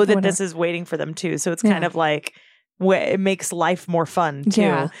 they know that Whatever. this is waiting for them too. So it's kind of like, it makes life more fun too.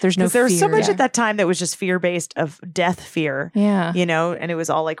 Yeah, there's no 'Cause there was so fear. much Yeah. at that time that was just fear based of death fear. Yeah. And it was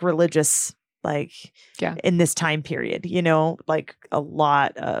all like religious, like in this time period, like a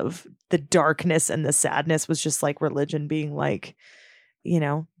lot of the darkness and the sadness was just like religion being like,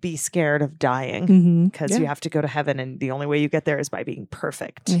 be scared of dying because you have to go to heaven, and the only way you get there is by being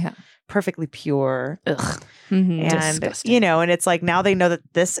perfect. Yeah. Perfectly pure. Ugh. And Disgusting. and it's like now they know that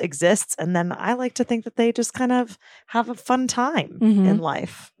this exists, and then I like to think that they just kind of have a fun time in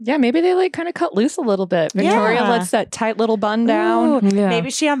life. Yeah, maybe they like kind of cut loose a little bit. Victoria Yeah. lets that tight little bun down. Yeah. Maybe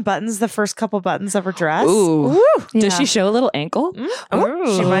she unbuttons the first couple buttons of her dress. Ooh. Yeah. Does she show a little ankle?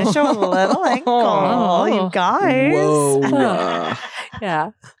 Oh, she might show a little ankle, you guys.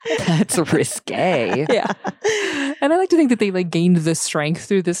 Yeah. That's risque. Yeah. And I like to think that they gained the strength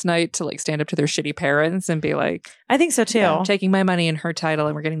through this night to stand up to their shitty parents and be like, I think so too. I'm taking my money and her title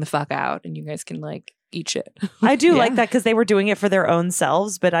and we're getting the fuck out and you guys can eat shit. I do like that because they were doing it for their own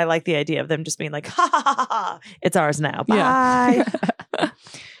selves, but I like the idea of them just being like, ha ha ha ha, it's ours now. Bye.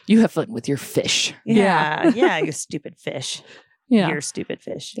 You have fun with your fish. Yeah, you stupid fish. Yeah. You're a stupid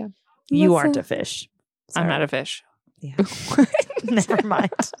fish. Yeah. You Let's, aren't a fish. I'm Sorry. not a fish. Yeah. Never mind.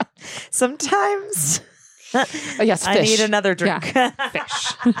 Sometimes Oh, yes, I fish. need another drink.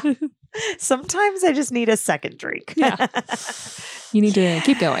 Fish. Sometimes I just need a second drink. Yeah. You need to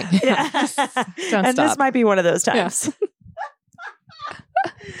keep going. Yeah. Don't And this stop. might be one of those Yeah. times.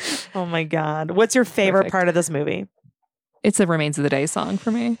 Oh my God. What's your favorite Perfect. part of this movie? It's a Remains of the Day song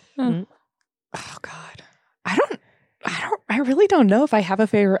for me. Oh God, I really don't know if I have a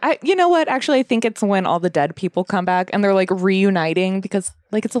favorite. You know what? Actually, I think it's when all the dead people come back and they're reuniting because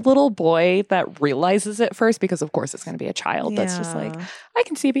it's a little boy that realizes it first because of course it's going to be a child that's just like, I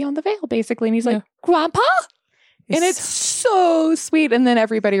can see beyond the veil basically, and he's like, Grandpa, and it's so sweet. And then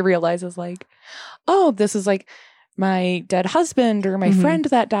everybody realizes oh, this is my dead husband or my friend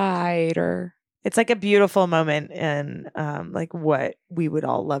that died or. It's like a beautiful moment in what we would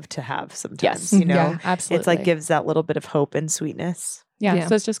all love to have sometimes, Yes. Yeah, absolutely. It's gives that little bit of hope and sweetness. Yeah. Yeah.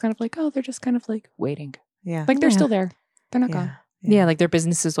 So it's just kind of oh, they're just kind of waiting. Yeah. They're still there. They're not gone. Yeah, their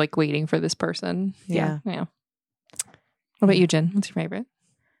business is waiting for this person. Yeah. Yeah. What about you, Jen? What's your favorite?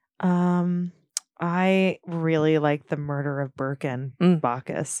 I really like the murder of Birkin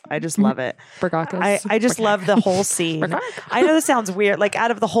Bacchus. I just love it. Burgakis. I just love the whole scene. I know this sounds weird,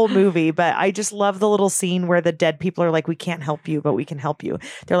 out of the whole movie, but I just love the little scene where the dead people are we can't help you, but we can help you.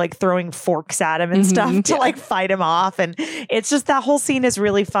 They're throwing forks at him and stuff to fight him off. And it's just that whole scene is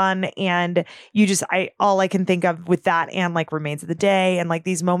really fun. And all I can think of with that and Remains of the Day and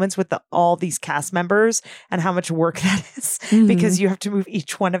these moments with all these cast members and how much work that is because you have to move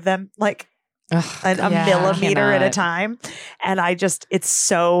each one of them a millimeter at a time. And it's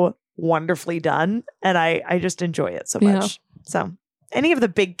so wonderfully done. And I just enjoy it so much. So any of the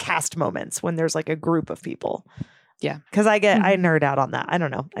big cast moments when there's a group of people. Yeah. Cause I nerd out on that. I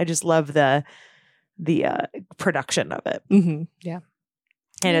don't know. I just love the production of it. Mm-hmm. Yeah.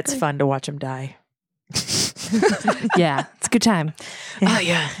 And it's fun to watch him die. Yeah, it's a good time. Oh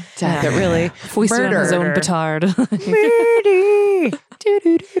yeah. But really, Foisted on his own Murder. petard. Murder.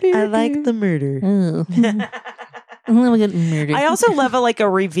 I like the murder. I also love a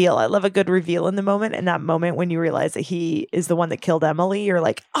reveal. I love a good reveal in the moment. And that moment when you realize that he is the one that killed Emily, you're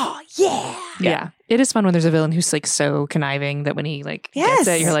like, oh yeah. Yeah. It is fun when there's a villain who's so conniving that when he Yes. gets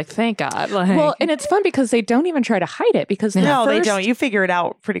it, you're like, thank God. well, and it's fun because they don't even try to hide it because No, they don't. You figure it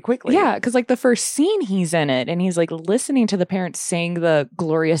out pretty quickly. Yeah, because the first scene he's in it and he's listening to the parents sing the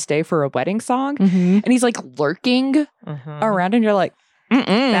Glorious Day for a Wedding song and he's lurking around and you're like,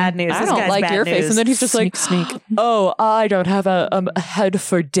 Bad news. I This don't guy's like bad your face. news. And then he's just Sneak. oh, I don't have a head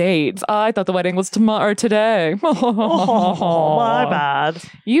for dates. I thought the wedding was tomorrow today. Oh, my bad.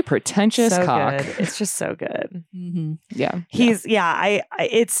 You pretentious So cock. good. It's just so good. Mm-hmm. Yeah.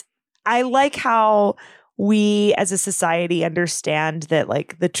 I like how we as a society understand that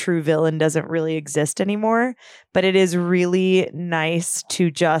the true villain doesn't really exist anymore, but it is really nice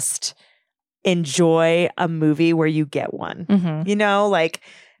to just enjoy a movie where you get one. Mm-hmm.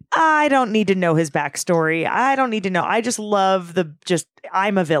 I don't need to know his backstory. I don't need to know. I just love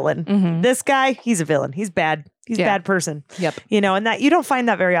I'm a villain. Mm-hmm. This guy, he's a villain. He's bad. He's a bad person. Yep. And that you don't find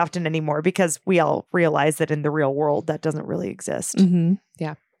that very often anymore because we all realize that in the real world that doesn't really exist. Mm-hmm.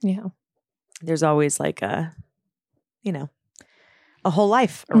 Yeah. There's always like a whole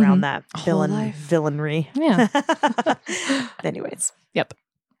life around that villainry. Yeah. Anyways. Yep.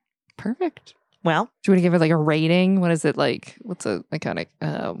 Perfect. Well, do you want to give it like a rating? What is it like? What's a iconic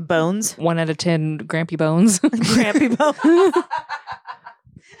bones? 1 out of 10 Grampy Bones. Grampy Bones.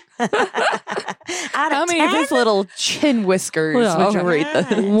 How many of his little chin whiskers would you rate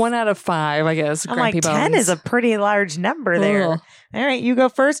this? 1 out of 5, I guess. I'm Grampy like, Bones. 10 is a pretty large number there. All right, you go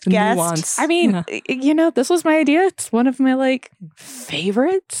first, guest. Nuance. I mean, this was my idea. It's one of my like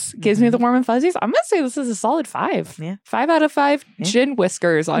favorites. Gives me the warm and fuzzies. I'm gonna say this is a solid 5. Yeah. 5 out of 5 chin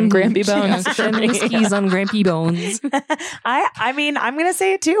whiskers on Grampy Bones. Chin whiskies on Grampy Bones. I mean, I'm gonna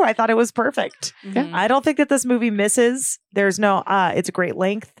say it too. I thought it was perfect. Yeah. I don't think that this movie misses. There's no it's a great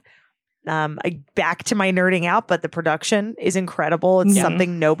length. Back to my nerding out, but the production is incredible. It's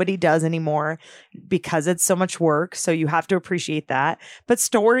something nobody does anymore because it's so much work. So you have to appreciate that. But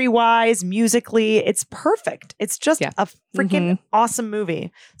story wise, musically, it's perfect. It's just a freaking awesome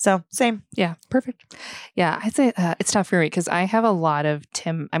movie. So same. Yeah, perfect. Yeah, I'd say it's tough for me because I have a lot of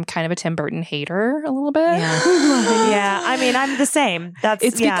I'm kind of a Tim Burton hater a little bit. Yeah, I mean, I'm the same.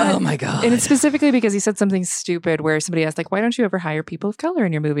 Because, oh my God. And it's specifically because he said something stupid where somebody asked, like, why don't you ever hire people of color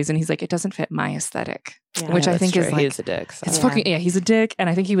in your movies? And he's like, it doesn't fit my aesthetic. Yeah, which I think is like, he's a dick. So. It's fucking, he's a dick. And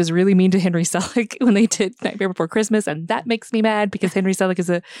I think he was really mean to Henry Selick when they did Nightmare Before Christmas. And that makes me mad because Henry Selick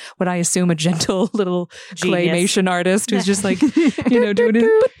is what I assume a gentle little claymation artist who's just like, doing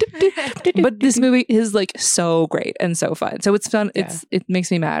it. But this movie is like so great and so fun. So it's fun. Yeah. It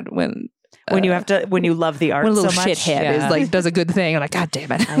makes me mad when you love the art when a little so much. shithead is like does a good thing. I'm like, God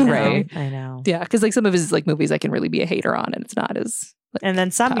damn it. Right. I know. Yeah. Because like some of his like movies I can really be a hater on and it's not as and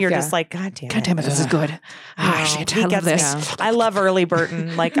then some tough. you're just like, God damn it, this is good. Shit, I love this. Yeah. I love Early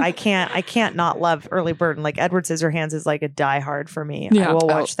Burton. Like I can't not love Early Burton. Like Edward Scissorhands is like a diehard for me. Yeah. I will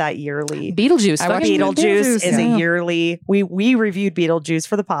watch that yearly. Beetlejuice. I watch Beetlejuice is a yearly. We reviewed Beetlejuice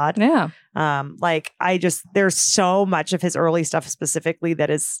for the pod. Yeah. There's so much of his early stuff specifically that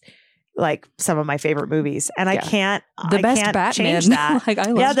is like some of my favorite movies, and I can't Batman. change that. Like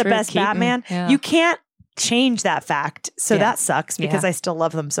I love the best Keaton. Batman. Yeah. You can't change that fact, so that sucks because I still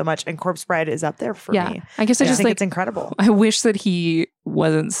love them so much. And Corpse Bride is up there for me. I guess I just think like it's incredible. I wish that he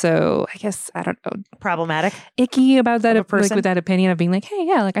wasn't so. I guess I don't know, problematic, icky about that. Like with that opinion of being like, hey,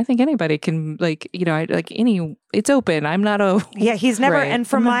 like I think anybody can it's open. I'm not a he's never. Right. And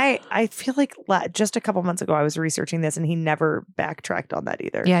from I feel like just a couple months ago I was researching this, and he never backtracked on that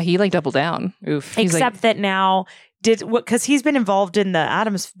either. Yeah, he like doubled down. Oof. Except that now because he's been involved in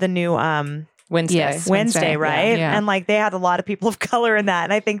the new Wednesday, right? Yeah. And like they had a lot of people of color in that,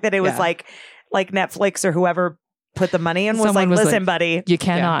 and I think that it was like Netflix or whoever put the money in was listen, buddy, you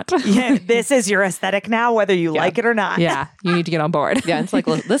cannot. This is your aesthetic now, whether you like it or not. Yeah, you need to get on board. Yeah, it's like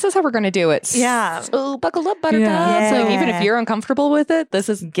this is how we're going to do it. Yeah, so buckle up, Buttercup. Yeah. It's like even if you're uncomfortable with it, this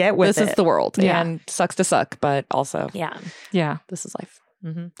is this is the world. Yeah. And sucks to suck, but also yeah, this is life.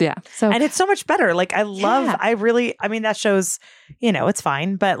 Mm-hmm. Yeah. So and it's so much better. Like I love. I mean that show's it's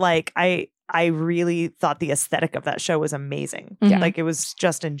fine, but like I really thought the aesthetic of that show was amazing. Yeah. Like it was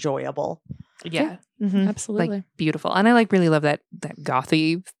just enjoyable. Yeah. Mm-hmm. Absolutely. Like beautiful. And I really love that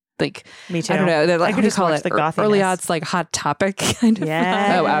gothy like me too. I don't know. That, like, I could just call it the gothiness. Early aughts like hot topic kind of.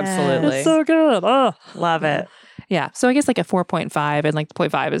 Yeah. Oh, absolutely. It's so good. Oh, love it. Yeah. So I guess like a 4.5 and like the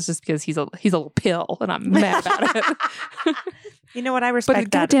 0.5 is just because he's a little pill and I'm mad about it. You know what? I respect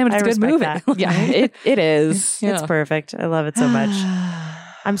but that. goddamn, it's a good movie. Yeah, it is. It's perfect. I love it so much.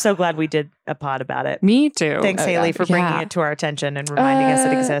 I'm so glad we did a pod about it. Me too. Thanks, Haley, for bringing it to our attention and reminding us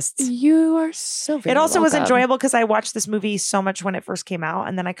it exists. You are so very It also was welcome. enjoyable because I watched this movie so much when it first came out,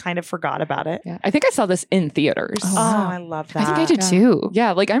 and then I kind of forgot about it. Yeah, I think I saw this in theaters. Oh, I love that. I think I did too.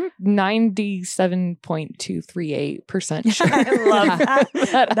 Yeah, like I'm 97.238% sure. I love that.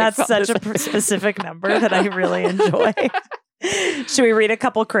 That's I saw such this. a specific number that I really enjoy. Should we read a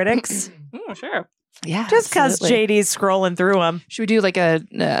couple critics? Oh, sure. Yeah, Just because absolutely. JD's scrolling through them. Should we do like a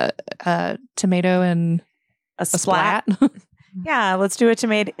tomato and A a splat. splat? Yeah, let's do a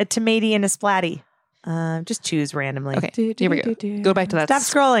tomato and a splatty. Just choose randomly. Okay, here we go. Go back to that. Stop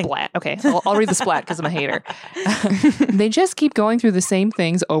scrolling. Splat. Okay, I'll read the splat because I'm a hater. They just keep going through the same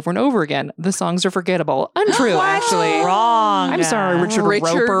things over and over again. The songs are forgettable. Untrue, actually. Wrong. I'm sorry,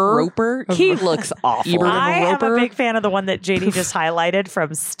 Richard Roper. He looks awful. Ebert. I am a Roper. big fan of the one that JD just highlighted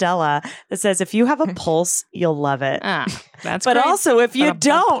from Stella that says, if you have a pulse, you'll love it. That's But great. also, if you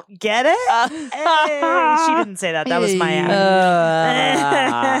don't get it, hey, she didn't say that. That was my ad.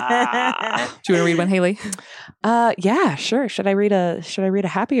 Do you want to read one, Haley? Yeah, sure. Should I read a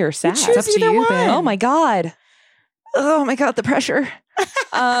happy or sad? choose It's up to either you, one. babe. Oh my God. Oh my God, the pressure.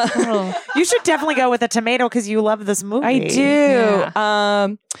 You should definitely go with a tomato because you love this movie. I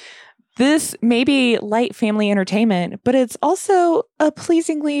do. This may be light family entertainment, but it's also a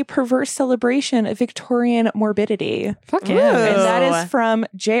pleasingly perverse celebration of Victorian morbidity. Fuck Ooh. yeah. And that Ooh. is from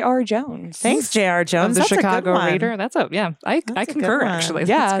J.R. Jones. Thanks, J.R. Of Jones. the That's a good Chicago one. Reader. I a I good concur, one. actually.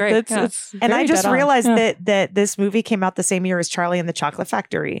 Yeah, That's great. Yeah. it's And I very just dead on. realized Yeah. that this movie came out the same year as Charlie and the Chocolate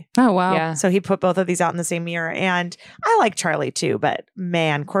Factory. Oh, wow. Yeah. So he put both of these out in the same year. And I like Charlie too, but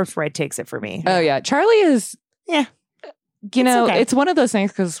man, Corpse Bride takes it for me. Oh yeah, Charlie is. Yeah. You know, okay. it's one of those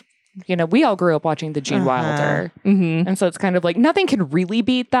things because we all grew up watching the Gene Uh-huh. Wilder, Mm-hmm. and so it's kind of like nothing can really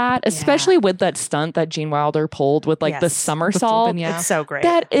beat that, especially with that stunt that Gene Wilder pulled with like the Yes. somersault. Yeah. It's so great.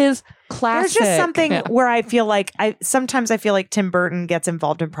 That is classic. There's just something Yeah. where I feel like sometimes I feel like Tim Burton gets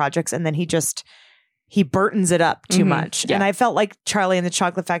involved in projects and then he Burtons it up too Mhm. much. Yeah. And I felt like Charlie and the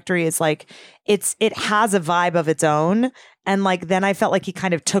Chocolate Factory is like it has a vibe of its own. And like then I felt like he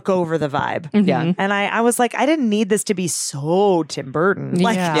kind of took over the vibe. Yeah. And I was like, I didn't need this to be so Tim Burton.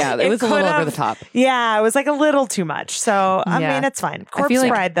 Like, Yeah, it was a little over the top. Yeah, it was like a little too much. So I Yeah. mean, it's fine. I feel Corpse like-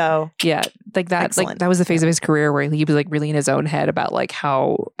 Bride, though. Yeah, like that. Excellent. Like that was the phase of his career where he was like really in his own head about like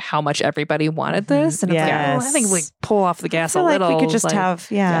how much everybody wanted this, and it's like, oh, I think like Yes. pull off the I gas feel a like little. we could just like, have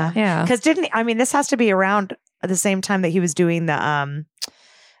yeah. yeah. Because this has to be around at the same time that he was doing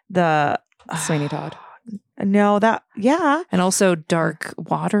the Sweeney Todd. no that And also Dark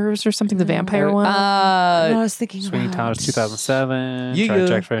Waters or something, the vampire one. No, I was thinking Sweeney about Todd was 2007. Yeah. Charlie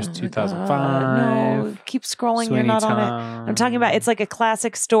Jack Frost 2005. no, keep scrolling. Sweeney You're not on it. Todd. I'm talking about. It's like a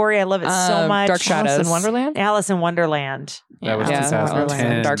classic story. I love it so much. Dark Shadows. Alice in Wonderland. Alice in Wonderland. That was Yeah.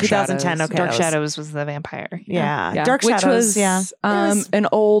 2010. Dark 2010. Shadows. Okay, Dark that was- Shadows was the vampire. Yeah. Yeah. Dark Which Shadows. was yeah. was- an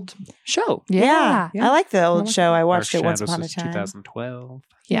old show. Yeah. Yeah. I like the old Yeah. show. I Dark watched it once Shadows upon a was time. 2012.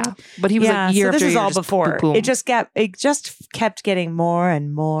 Yeah, but he was like year so this after is year. all just before. boom. It just kept getting more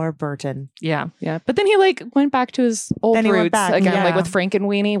and more Burton. yeah. Yeah, but then he like went back to his old Then he went roots back, again, yeah. like with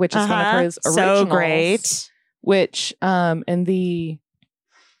Frankenweenie, which is one of his originals. So great. Which in the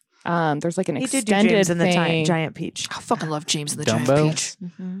there's like an He did extended do James and the thing. Giant Peach. I fucking love James and the Dumbo? Giant Peach.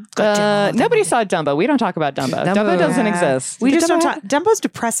 God damn, I love Nobody Dumbo. saw Dumbo. We don't talk about Dumbo. Dumbo, Dumbo doesn't yeah. exist. We Did just don't Dumbo talk. Dumbo's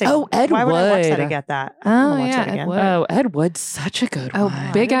depressing. Oh, Ed Why would I watch that Wood. and get that? I Oh, don't wanna watch yeah, that Ed again. Wood. Oh, Ed Wood's such a good Oh, one.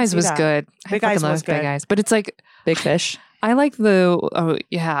 I Big didn't Eyes see was that. good. Big I fucking Eyes love was Big good. Eyes, but it's like Big Fish. I like the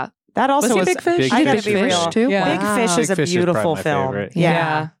yeah. That also Was he was Big Fish? Big I gotta Fish be was real. good. too. Yeah. Big Wow. Fish is a Big Fish is beautiful probably my film. favorite.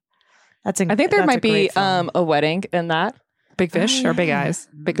 Yeah. I think there might be film. a wedding in that. Big Fish or Big yeah. Eyes.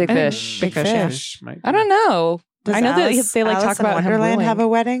 Big I think Fish. Big Fish. Yeah. might I be. don't know. Does I know that Alice- they like Alice talk in about him Wonderland ruling. have a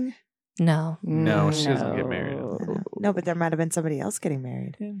wedding? No. No, she doesn't get married. No, but there might have been somebody else getting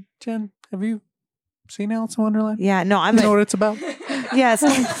married. Jen, have you seen Alice in Wonderland? Yeah, no, I'm You know what it's about? yes.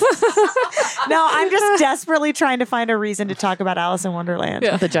 No, I'm just desperately trying to find a reason to talk about Alice in Wonderland.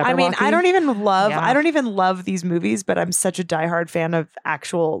 Yeah. The I mean, Jabberwocky. I don't Yeah. even love these movies, but I'm such a diehard fan of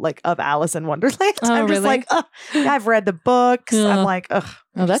of Alice in Wonderland. Oh, I'm just really? like, ugh. Yeah, I've read the books. Yeah. I'm like, ugh.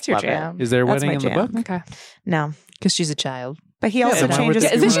 Oh, that's just your love it. jam. Is there a That's wedding my in the jam. book? Okay. No, Because she's a child. but he also then why would changes.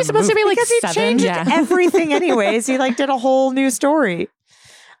 they Isn't do she it in the supposed to be like because he 7? changed Yeah. everything anyways. He like did a whole new story.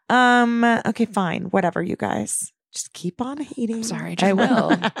 Okay, fine. Whatever, you guys. Just keep on hating. I'm sorry. I Jen.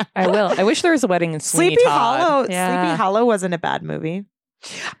 will. I will. I wish there was a wedding in Sweeney Sleepy Todd. Hollow. Yeah. Sleepy Hollow wasn't a bad movie.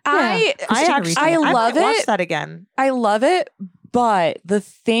 I love might watch it. that again. I love it, but the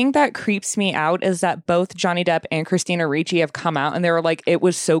thing that creeps me out is that both Johnny Depp and Christina Ricci have come out and they were like, it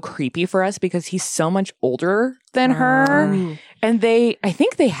was so creepy for us because he's so much older than her. And I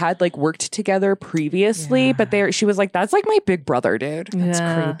think they had like worked together previously, Yeah. but she was like, that's like my big brother, dude. That's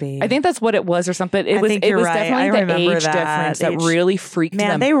Yeah. creepy. I think that's what it was or something. It I was think it you're was right. definitely I the remember age that difference that age. really freaked Man,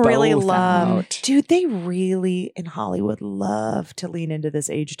 them they really both love, out. dude. They really in Hollywood love to lean into this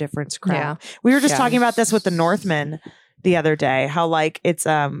age difference crap. Yeah. We were just Yeah. talking about this with the Northman the other day. How like it's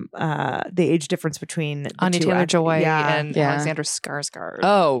the age difference between the Anya two Taylor-Joy yeah. and Yeah. Alexander Skarsgård.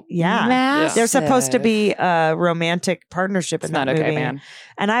 Oh, Yeah. massive. They're supposed to be a romantic partnership It's in that not okay, movie. man.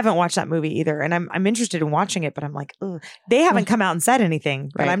 And I haven't watched that movie either. And I'm interested in watching it, but I'm like, ugh. They haven't come out and said anything.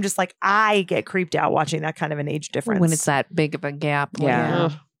 But Right. I'm just like, I get creeped out watching that kind of an age difference. When it's that big of a gap. like, Yeah.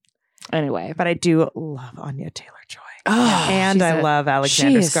 ugh. Anyway, But I do love Anya Taylor-Joy. oh, And she's I a- love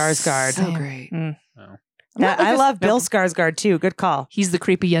Alexander she is Skarsgård. so great. Mm. I love Bill Skarsgård too. Good call. He's the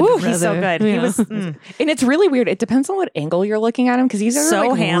creepy younger brother. He's so good. Yeah. He was And it's really weird. It depends on what angle you're looking at him because he's either So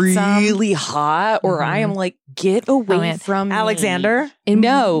like handsome. really hot or I am like, get away man. from me. Alexander.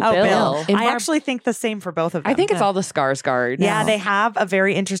 No, Oh, Bill. Bill. I actually think the same for both of them. I think it's all the Skarsgård. Yeah, they have a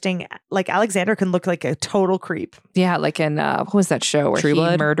very interesting. Like Alexander can look like a total creep. Yeah, like in what was that show where True he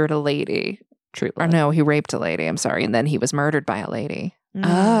Blood? murdered a lady? True. Or no, he raped a lady. I'm sorry, and then he was murdered by a lady.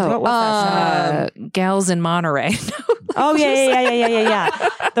 What was that show? Gals in Monterey. Oh yeah.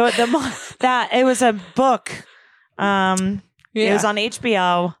 That it was a book. It was on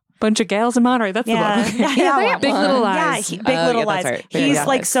HBO. Bunch of gals in Monterey. That's Yeah. the book. Yeah, that Big one. Little Yeah, Lies. Big Little yeah, Lies. that's right. He's Yeah.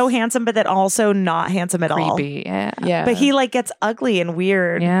 like so handsome, but then also not handsome at all. Creepy. Yeah. Yeah. But he like gets ugly and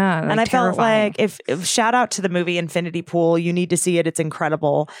weird. Yeah. And I felt terrifying. like if shout out to the movie Infinity Pool, you need to see it. It's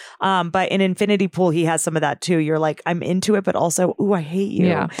incredible. But in Infinity Pool, he has some of that too. You're like, I'm into it, but also, ooh, I hate you.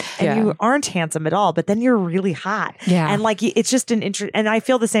 Yeah. And Yeah. you aren't handsome at all, but then you're really hot. Yeah. And like, it's just an interest. And I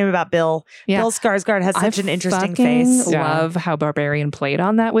feel the same about Bill. Yeah. Bill Skarsgård has such I an interesting fucking face. Love how Barbarian played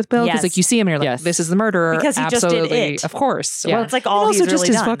on that with Bill because Yes. like you see him and you're like, Yes. this is the murderer. Because he just did Absolutely. it. Of course. Well, it's like all and also he's just really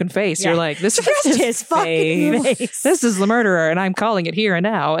his done. fucking face. Yeah. You're like, this is Just his fucking face. This is the murderer, and I'm calling it here and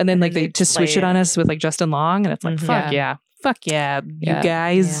now. And then like they they just play switch it on us with like Justin Long, and it's like, Mhm. fuck Yeah. yeah, Yeah. you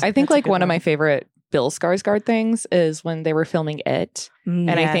guys. I think That's a like good one of one. my favorite Bill Skarsgård things is when they were filming It.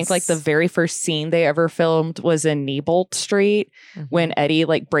 And I think like the Yes. very first scene they ever filmed was in Neibolt Street Mm-hmm. when Eddie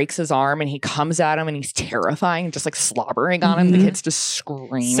like breaks his arm and he comes at him and he's terrifying, just like slobbering on him. The Mhm. kid's just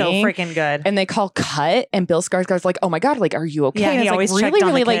screaming. So freaking good. And they call cut, and Bill Skarsgård's like, "Oh my god, like, are you okay?" Yeah, and he it's always like checked really, on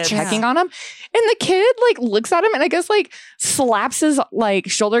the really like kids. checking on him. And the kid like looks at him and I guess like slaps his like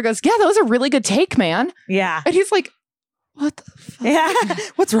shoulder, goes, "Yeah, that was a really good take, man." Yeah. And he's like, "What the fuck? Yeah.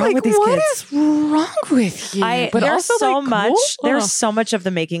 What's wrong Like, with these what kids? is wrong with you?" But there's also, so like, much. cool. There's so much of the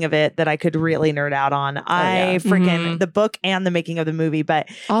making of it that I could really nerd out on. I yeah. freaking Mhm. the book and the making of the movie, but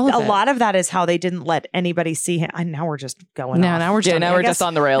all of a it. lot of that is how they didn't let anybody see him. And now we're just going. No, off. now we're just Yeah, on- now I we're guess just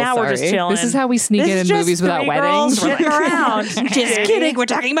on the rails. now we're just sorry. chilling. This is how we sneak This in is in just movies without three girls weddings. We're shitting like- around. Just kidding. We're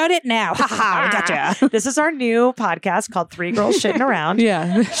talking about it now. Haha, we gotcha. This is our new podcast called Three Girls Shitting Around.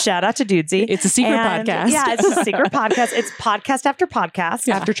 Yeah. Shout out to Dudesy. It's a secret And, podcast. Yeah, it's a secret podcast. It's podcast after podcast.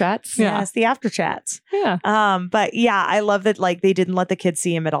 After chats. Yeah. Yes, the after chats. Yeah. But yeah, I love that like they didn't let the kids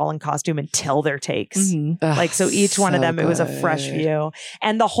see him at all in costume until their takes. Mhm. Ugh, Like so each one of so them it was a fresh good. view.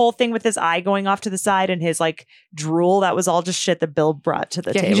 And the whole thing with his eye going off to the side and his like drool, that was all just shit that Bill brought to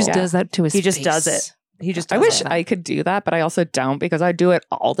the Yeah, table. he just does that to his He just face. does it. He just I does wish it. I could do that, but I also don't because I do it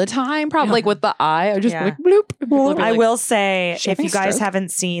all the time. Probably like with the eye. I just Yeah. like bloop. and people will be I like, will say, if "Shaving you guys stroke?"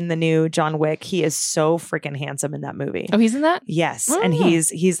 haven't seen the new John Wick, he is so freaking handsome in that movie. Oh, he's in that? Yes, Oh. and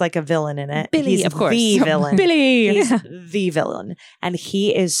he's like a villain in it. Billy, he's of course. the villain. Billy. He's the villain, and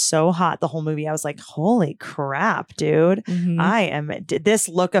he is so hot the whole movie. I was like, holy crap, dude! Mhm. I am this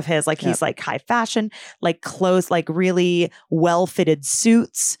look of his, like he's like high fashion, like clothes, like really well fitted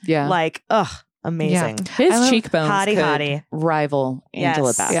suits, Yeah. like amazing. His I love- cheekbones Hottie, could hottie. rival Angela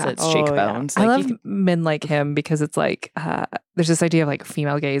Yes. Bassett's Yeah. Oh, cheekbones. I Like, love you men like him because it's like there's this idea of like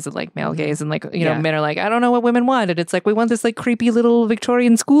female gaze and like male gaze and like you know Yeah. men are like I don't know what women want and it's like we want this like creepy little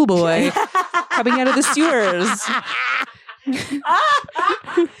Victorian schoolboy coming out of the sewers.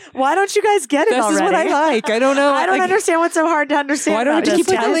 Why don't you guys get it This already? is what I like. I don't know. I don't like, understand what's so hard to understand. Why don't about I just this,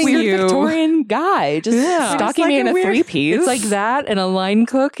 keep guys. telling weird you? Victorian guy just Yeah. stalking Just me like in a a weird- three-piece. It's like that and a line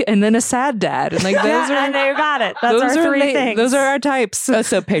cook and then a sad dad and like those Yeah, and are you got it. That's those our are three things. those are our types.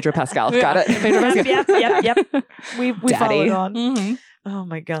 So Pedro Pascal. Got it. Pedro Pascal. Yep. We Daddy. followed on. Mhm. Oh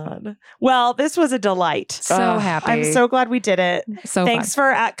my god. Well, this was a delight. So happy. I'm so glad we did it. so Thanks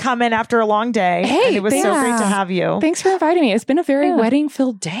for coming after a long day. Hey, And it was so thanks. great to have you. Thanks for inviting me. It's been a very Yeah.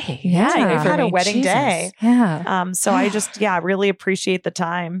 wedding-filled day. Yeah, Yeah. you've had a wedding Jesus. day. Yeah. So I just really appreciate the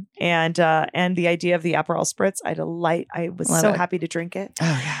time and the idea of the Aperol spritz. I was Love so it. happy to drink it. Oh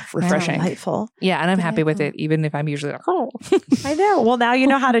yeah, refreshing. Delightful. Yeah, and I'm happy with it, even if I'm usually like, oh. I know. Well, now you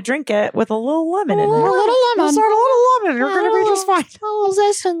know how to drink it with a little lemon in it. A little lemon. Start a little lemon. You're going to be just fine. Oh,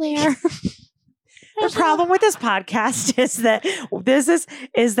 this in there. The problem with this podcast is that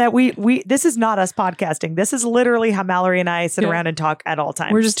this is not us podcasting. This is literally how Mallory and I sit Yeah. around and talk at all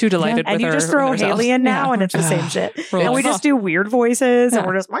times. We're just too delighted and with you just throw Haley in now, and it's the same shit. And we just do weird voices, and Yeah.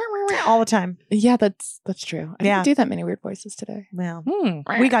 we're just all the time. Yeah, that's true. I Yeah. didn't do that many weird voices today. Well,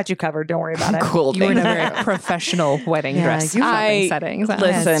 we got you covered. Don't worry about it. Cool. You were in a thanks. very professional wedding Yeah, dress you- shopping I- settings.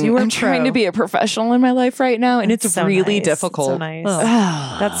 Listen, you were I'm trying pro. to be a professional in my life right now, and it's So really nice. difficult. So nice.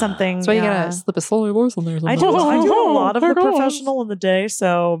 Oh. That's something. That's why you yeah. gotta slip a slow voice on there. I do a lot of the There goes. professional in the day,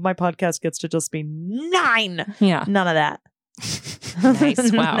 so my podcast gets to just be 9. Yeah. None of that. Nice.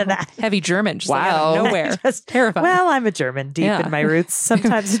 Wow. None of that. Heavy German. Just like out of Wow. nowhere. Just- Terrifying. well, I'm a German deep Yeah. in my roots.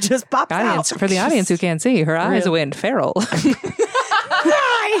 Sometimes it just pops Audience, out. for the audience who can't see, her eyes Real. went feral.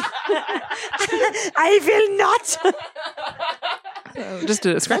 I will not. Just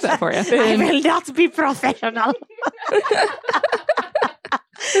to describe that for you. I will not be professional.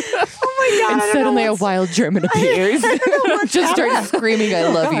 Oh my god! And I don't suddenly know a what's- wild German appears. Just starts screaming, I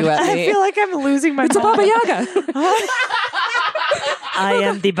love you at I me. feel like I'm losing my It's a mind. Baba Yaga. I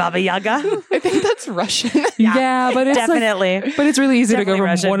am the Baba Yaga. I think that's Russian. Yeah, but it's Definitely. but it's really easy to go Definitely from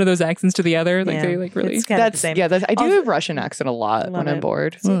Russian. one of those accents to the other. Like Yeah. they like really. It's kind of the That's same. I do Also- have Russian accent a lot Love when I'm it.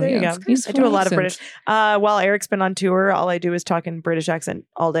 bored. So there you yeah, go. it's I do a lot of accent. British. While Eric's been on tour, all I do is talk in British accent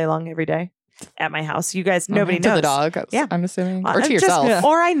all day long, every day at my house. You guys, nobody to knows. the dog. Yeah. I'm assuming, I'm or to just- yourself.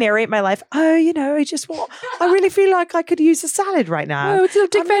 Or I narrate my life. Oh, I just want. I really feel like I could use a salad right now. Oh, it's a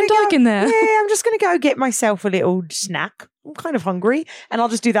Dick I'm Van gonna Dyke in there. Yeah, I'm just going to go get myself a little snack. I'm kind of hungry, and I'll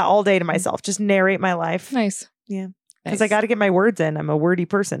just do that all day to myself. Just narrate my life Nice. because I got to get my words in. I'm a wordy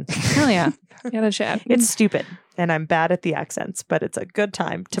person. Hell yeah. Yeah, that chat. It's stupid, and I'm bad at the accents, but it's a good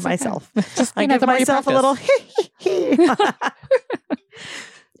time to myself. Just, I you know, give the more you myself a practice. little.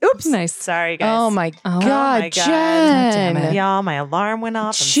 Oops. Nice. Sorry, guys. Oh my Oh God, my God. Jen. Damn it. Yeah, my alarm went off.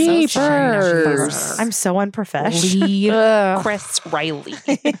 I'm so sorry. Jeepers. I'm so unprofessional. Lee Ugh. Chris Riley.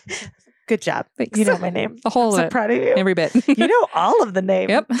 Good job. Thanks. You know my name. The whole I'm so of it. proud of you. Every bit. You know all of the name.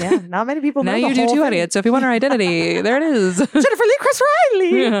 Yep. Yeah. Not many people know Now the you do whole too, thing. Elliot. So if you want her identity, there it is. Jennifer Lee Chris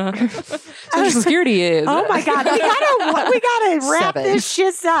Riley. Yeah. Social Security is. Oh my God. We gotta wrap 7. this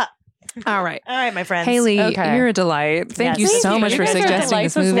shit up. All right. All right, my friends. Haley, Okay. you're a delight. Thank Yes. you Thank so you. much You for guys are suggesting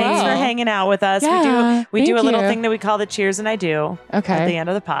delights this as movie. Thanks well. for hanging out with us. Yeah, we do a thank little you. thing that we call the Cheers and I Do at the Okay. end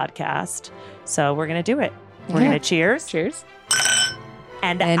of the podcast. So we're gonna do it. We're Yeah. gonna cheers. Cheers.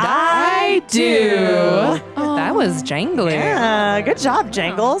 And I do. That was jangly. Yeah, good job,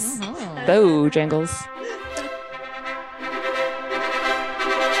 Jangles. Bo Jangles.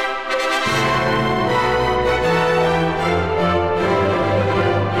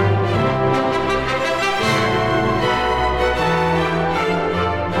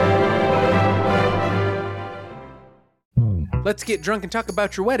 Let's Get Drunk and Talk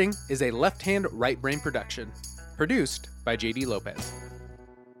About Your Wedding is a Left Hand Right Brain production. Produced by JD Lopez.